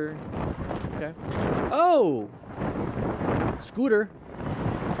dasher. Okay. Oh! Scooter.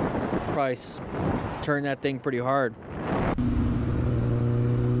 Probably turn that thing pretty hard.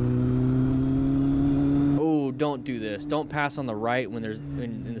 Oh, don't do this. Don't pass on the right when there's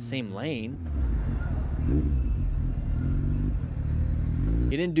in the same lane.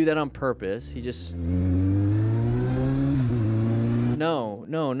 He didn't do that on purpose. He just... No.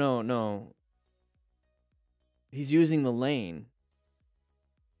 he's using the lane.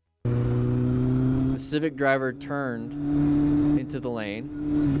 The Civic driver turned into the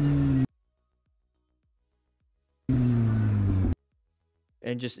lane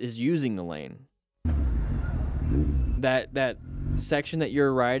and just is using the lane. That section that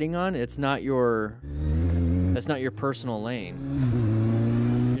you're riding on, that's not your personal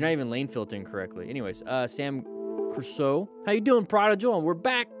lane. You're not even lane filtering correctly. Anyways, Sam Crusoe, how you doing, Prodigal? And we're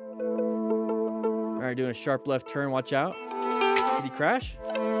back. All right, doing a sharp left turn. Watch out. Did he crash?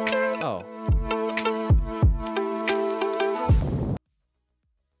 Oh.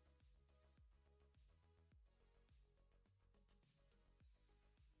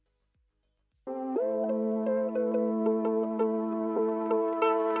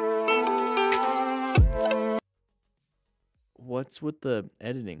 What's with the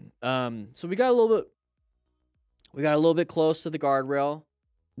editing? So we got a little bit close to the guardrail,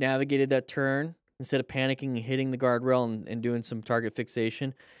 navigated that turn. Instead of panicking and hitting the guardrail and doing some target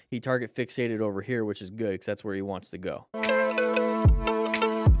fixation, he target fixated over here, which is good because that's where he wants to go.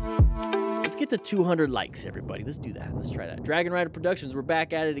 Let's get to 200 likes, everybody. Let's do that. Let's try that. Dragon Rider Productions, we're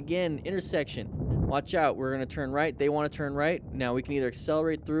back at it again. Intersection. Watch out. We're going to turn right. They want to turn right. Now we can either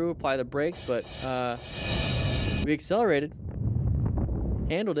accelerate through, apply the brakes, but we accelerated.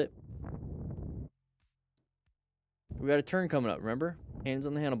 Handled it. We got a turn coming up, remember? Hands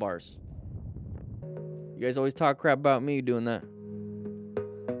on the handlebars. You guys always talk crap about me doing that.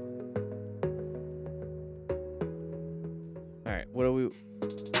 All right, what are we?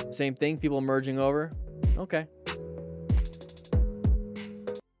 Same thing, people merging over. Okay.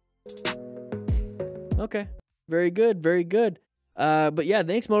 Okay, very good, very good. But yeah,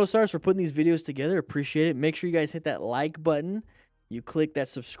 thanks Motostars for putting these videos together. Appreciate it. Make sure you guys hit that like button. You click that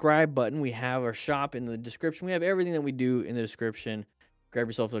subscribe button. We have our shop in the description. We have everything that we do in the description. Grab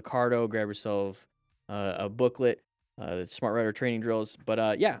yourself a cardo, grab yourself a booklet, Smart Rider training drills.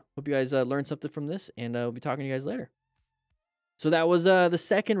 But yeah, hope you guys learned something from this, and we'll be talking to you guys later. So that was the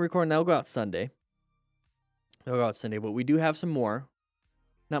second recording. That'll go out Sunday. That'll go out Sunday, but we do have some more.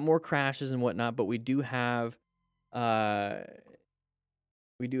 Not more crashes and whatnot, but we do have a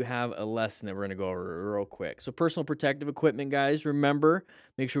lesson that we're going to go over real quick. So personal protective equipment, guys. Remember,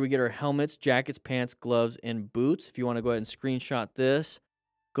 make sure we get our helmets, jackets, pants, gloves, and boots. If you want to go ahead and screenshot this,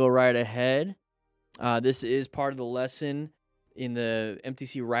 go right ahead. This is part of the lesson in the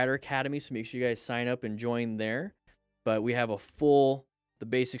MTC Rider Academy, so make sure you guys sign up and join there. But we have the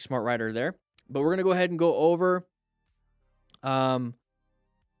basic Smart Rider there. But we're going to go ahead and go over... oh,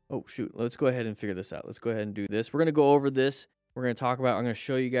 shoot. Let's go ahead and figure this out. Let's go ahead and do this. We're going to go over this. We're going to talk about, I'm going to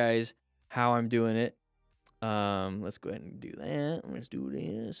show you guys how I'm doing it. Let's go ahead and do that. Let's do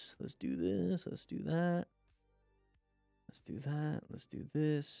this. Let's do this. Let's do that. Let's do that. Let's do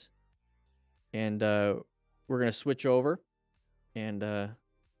this. And we're going to switch over. And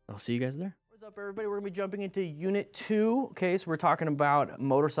I'll see you guys there. What's up, everybody? We're going to be jumping into Unit 2. Okay, so we're talking about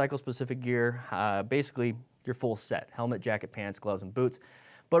motorcycle-specific gear. Basically, your full set. Helmet, jacket, pants, gloves, and boots.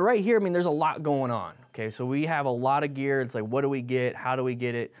 But right here, I mean, there's a lot going on, okay? So we have a lot of gear. It's like, what do we get? How do we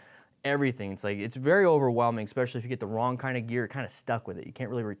get it? Everything. It's like, it's very overwhelming, especially if you get the wrong kind of gear. You're kind of stuck with it. You can't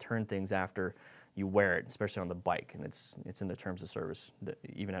really return things after you wear it, especially on the bike. And it's in the terms of service,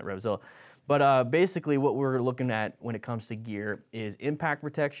 even at Revzilla. But basically, what we're looking at when it comes to gear is impact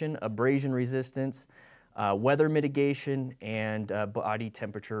protection, abrasion resistance, weather mitigation, and body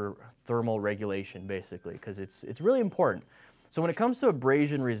temperature thermal regulation, basically, because it's really important. So when it comes to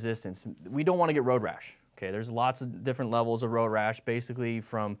abrasion resistance, we don't want to get road rash. Okay, there's lots of different levels of road rash, basically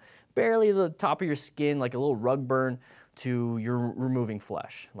from barely the top of your skin, like a little rug burn, to you're removing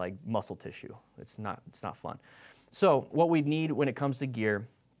flesh, like muscle tissue. It's not fun. So what we need when it comes to gear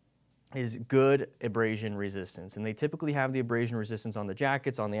is good abrasion resistance. And they typically have the abrasion resistance on the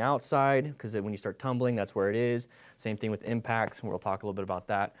jackets on the outside, because when you start tumbling, that's where it is. Same thing with impacts, and we'll talk a little bit about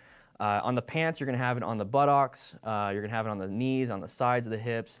that. On the pants, you're going to have it on the buttocks. You're going to have it on the knees, on the sides of the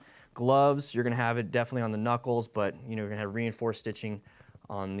hips. Gloves, you're going to have it definitely on the knuckles, but you're going to have reinforced stitching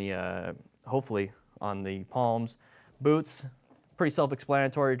on the, hopefully, on the palms. Boots, pretty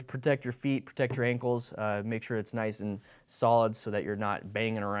self-explanatory to protect your feet, protect your ankles. Make sure it's nice and solid so that you're not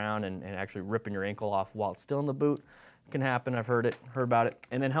banging around and actually ripping your ankle off while it's still in the boot. It can happen. I've heard about it.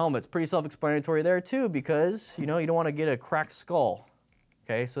 And then helmets, pretty self-explanatory there too, because you don't want to get a cracked skull.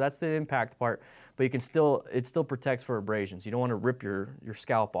 Okay, so that's the impact part, but it still protects for abrasions. You don't want to rip your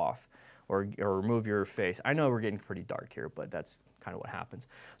scalp off or remove your face. I know we're getting pretty dark here, but that's kind of what happens.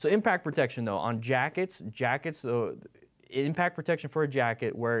 So impact protection though, on jackets, so impact protection for a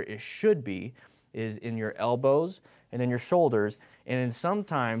jacket where it should be is in your elbows and then your shoulders, and then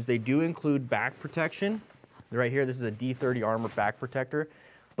sometimes they do include back protection, Right here, this is a D30 armor back protector,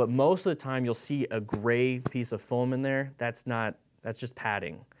 but most of the time you'll see a gray piece of foam in there. That's just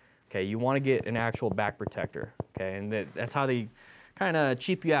padding. Okay, you want to get an actual back protector. Okay, and that's how they kind of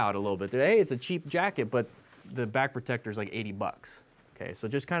cheap you out a little bit. Hey, it's a cheap jacket, but the back protector is like 80 bucks. Okay, so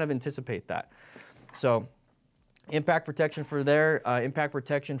just kind of anticipate that. So impact protection for there, impact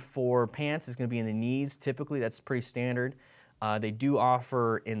protection for pants is going to be in the knees. Typically, that's pretty standard. They do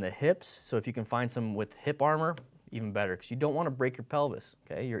offer in the hips, so if you can find some with hip armor, even better, because you don't want to break your pelvis,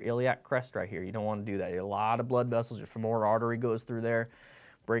 okay? Your iliac crest right here, you don't want to do that. A lot of blood vessels, your femoral artery goes through there.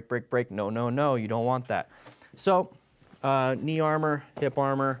 Break, break, break, no, no, no, you don't want that. So, knee armor, hip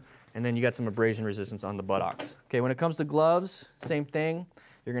armor, and then you got some abrasion resistance on the buttocks. Okay, when it comes to gloves, same thing.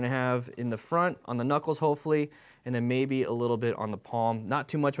 You're gonna have in the front, on the knuckles hopefully, and then maybe a little bit on the palm. Not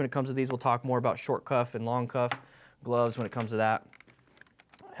too much when it comes to these. We'll talk more about short cuff and long cuff gloves when it comes to that.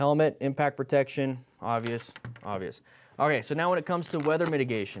 Helmet, impact protection, obvious, obvious. Okay, so now when it comes to weather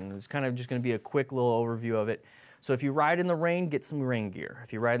mitigation, it's kind of just gonna be a quick little overview of it. So if you ride in the rain, get some rain gear.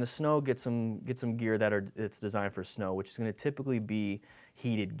 If you ride in the snow, get some gear it's designed for snow, which is gonna typically be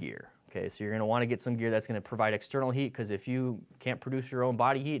heated gear. Okay, so you're gonna wanna get some gear that's gonna provide external heat, because if you can't produce your own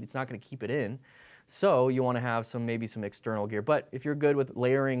body heat, it's not gonna keep it in. So you wanna have maybe some external gear. But if you're good with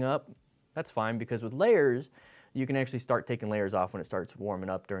layering up, that's fine, because with layers, you can actually start taking layers off when it starts warming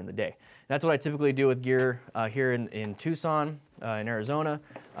up during the day. That's what I typically do with gear here in Tucson, in Arizona.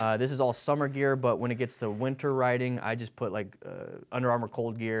 This is all summer gear, but when it gets to winter riding, I just put like Under Armour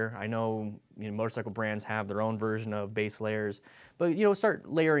cold gear. I know, motorcycle brands have their own version of base layers, but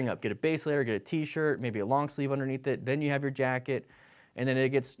start layering up. Get a base layer, get a t-shirt, maybe a long sleeve underneath it, then you have your jacket, and then it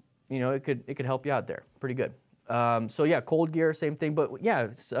gets, it could help you out there. Pretty good. So yeah, cold gear, same thing, but yeah,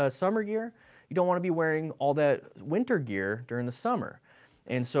 summer gear, you don't want to be wearing all that winter gear during the summer.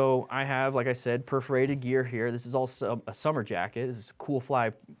 And so I have, like I said, perforated gear here. This is also a summer jacket. This is a Cool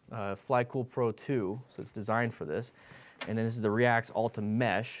Fly Cool Pro 2, so it's designed for this. And then this is the Reacts Alta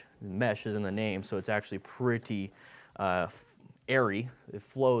Mesh. Mesh is in the name, so it's actually pretty airy. It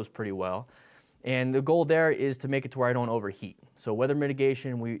flows pretty well. And the goal there is to make it to where I don't overheat. So weather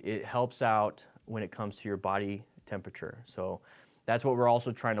mitigation, it helps out when it comes to your body temperature. So that's what we're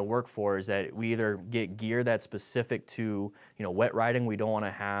also trying to work for, is that we either get gear that's specific to wet riding. We don't want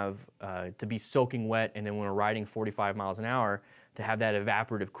to have to be soaking wet, and then when we're riding 45 miles an hour, to have that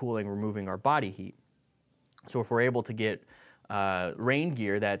evaporative cooling removing our body heat. So if we're able to get rain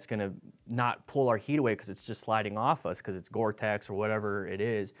gear that's going to not pull our heat away because it's just sliding off us because it's Gore-Tex or whatever it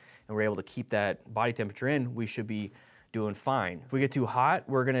is, and we're able to keep that body temperature in, we should be doing fine. If we get too hot,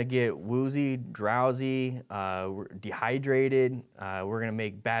 we're gonna get woozy, drowsy, we're dehydrated, we're gonna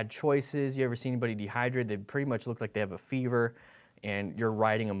make bad choices. You ever see anybody dehydrated? They pretty much look like they have a fever, and you're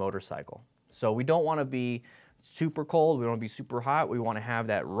riding a motorcycle. So we don't wanna be super cold, we don't wanna be super hot, we wanna have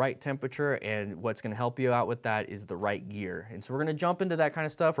that right temperature, and what's gonna help you out with that is the right gear. And so we're gonna jump into that kind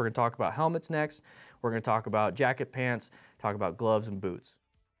of stuff. We're gonna talk about helmets next, we're gonna talk about jacket pants, talk about gloves and boots.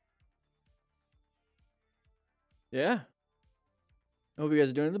 Yeah. I hope you guys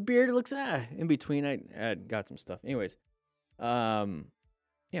are doing. The beard looks in between. I got some stuff. Anyways, yeah.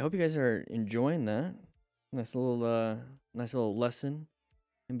 I hope you guys are enjoying that. Nice little lesson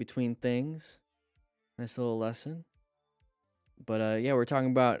in between things. Nice little lesson. But yeah, we're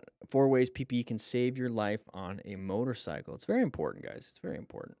talking about 4 ways PPE can save your life on a motorcycle. It's very important, guys. It's very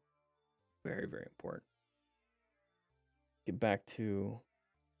important. Very, very important. Get back to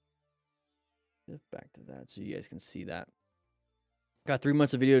that so you guys can see that. Got 3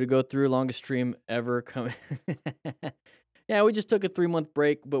 months of video to go through. Longest stream ever coming. Yeah, we just took a 3-month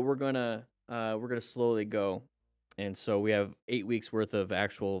break, but we're gonna slowly go, and so we have 8 weeks worth of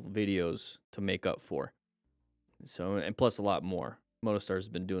actual videos to make up for. So, and plus a lot more. MotoStar's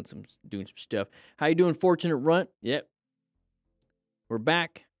been doing some stuff. How you doing, Fortunate Runt? Yep, we're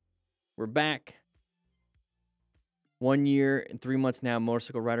back. We're back. 1 year and 3 months now,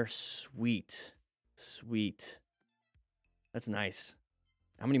 motorcycle rider. Sweet. Sweet. That's nice.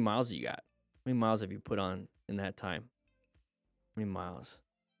 How many miles do you got? How many miles have you put on in that time? How many miles?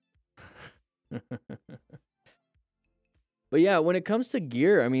 But yeah, when it comes to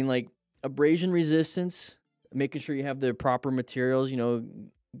gear, I mean, like abrasion resistance, making sure you have the proper materials,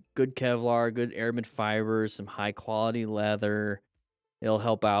 good Kevlar, good aramid fibers, some high quality leather. It'll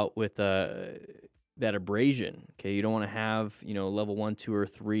help out with that abrasion. Okay, you don't want to have, level 1, 2, or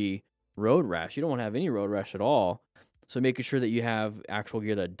 3 road rash. You don't want to have any road rash at all. So making sure that you have actual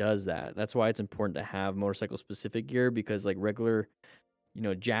gear that does that. That's why it's important to have motorcycle specific gear, because like regular,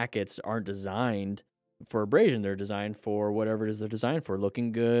 jackets aren't designed for abrasion. They're designed for whatever it is they're designed for,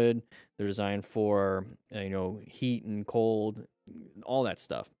 looking good. They're designed for, you know, heat and cold, all that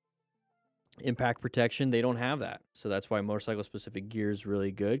stuff. Impact protection, they don't have that. So that's why motorcycle specific gear is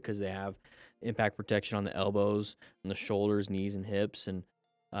really good, because they have impact protection on the elbows, on the shoulders, knees, and hips, and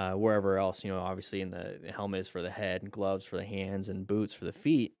wherever else. You know, obviously in the helmet is for the head, and gloves for the hands, and boots for the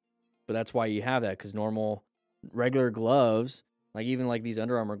feet. But that's why you have that, because regular gloves, like even like these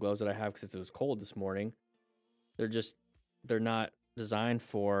Under Armour gloves that I have because it was cold this morning, they're not designed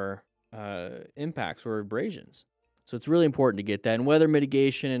for impacts or abrasions. So it's really important to get that. And weather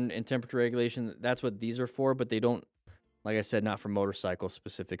mitigation and temperature regulation, that's what these are for, but they don't, like I said, not for motorcycle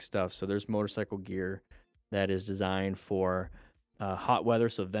specific stuff. So there's motorcycle gear that is designed for hot weather,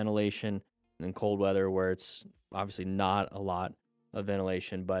 so ventilation, and then cold weather where it's obviously not a lot of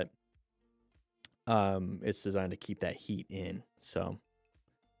ventilation, but it's designed to keep that heat in. So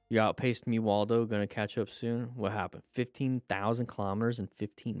you outpaced me, Waldo. Gonna catch up soon. What happened? 15,000 kilometers in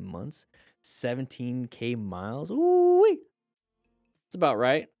 15 months, 17K miles. Ooh, it's about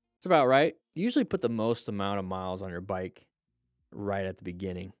right. It's about right. You usually put the most amount of miles on your bike right at the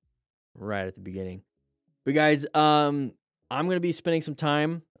beginning. Right at the beginning. But guys, I'm gonna be spending some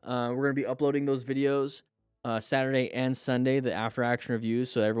time. We're gonna be uploading those videos Saturday and Sunday, the after action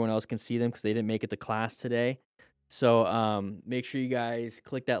reviews, so everyone else can see them because they didn't make it to class today. So make sure you guys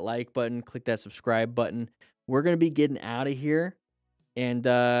click that like button, click that subscribe button. We're going to be getting out of here. And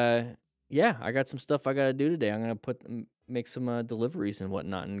yeah, I got some stuff I got to do today. I'm going to make some deliveries and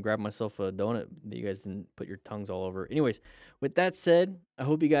whatnot and grab myself a donut that you guys didn't put your tongues all over. Anyways, with that said, I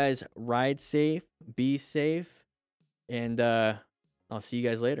hope you guys ride safe, be safe, and I'll see you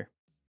guys later.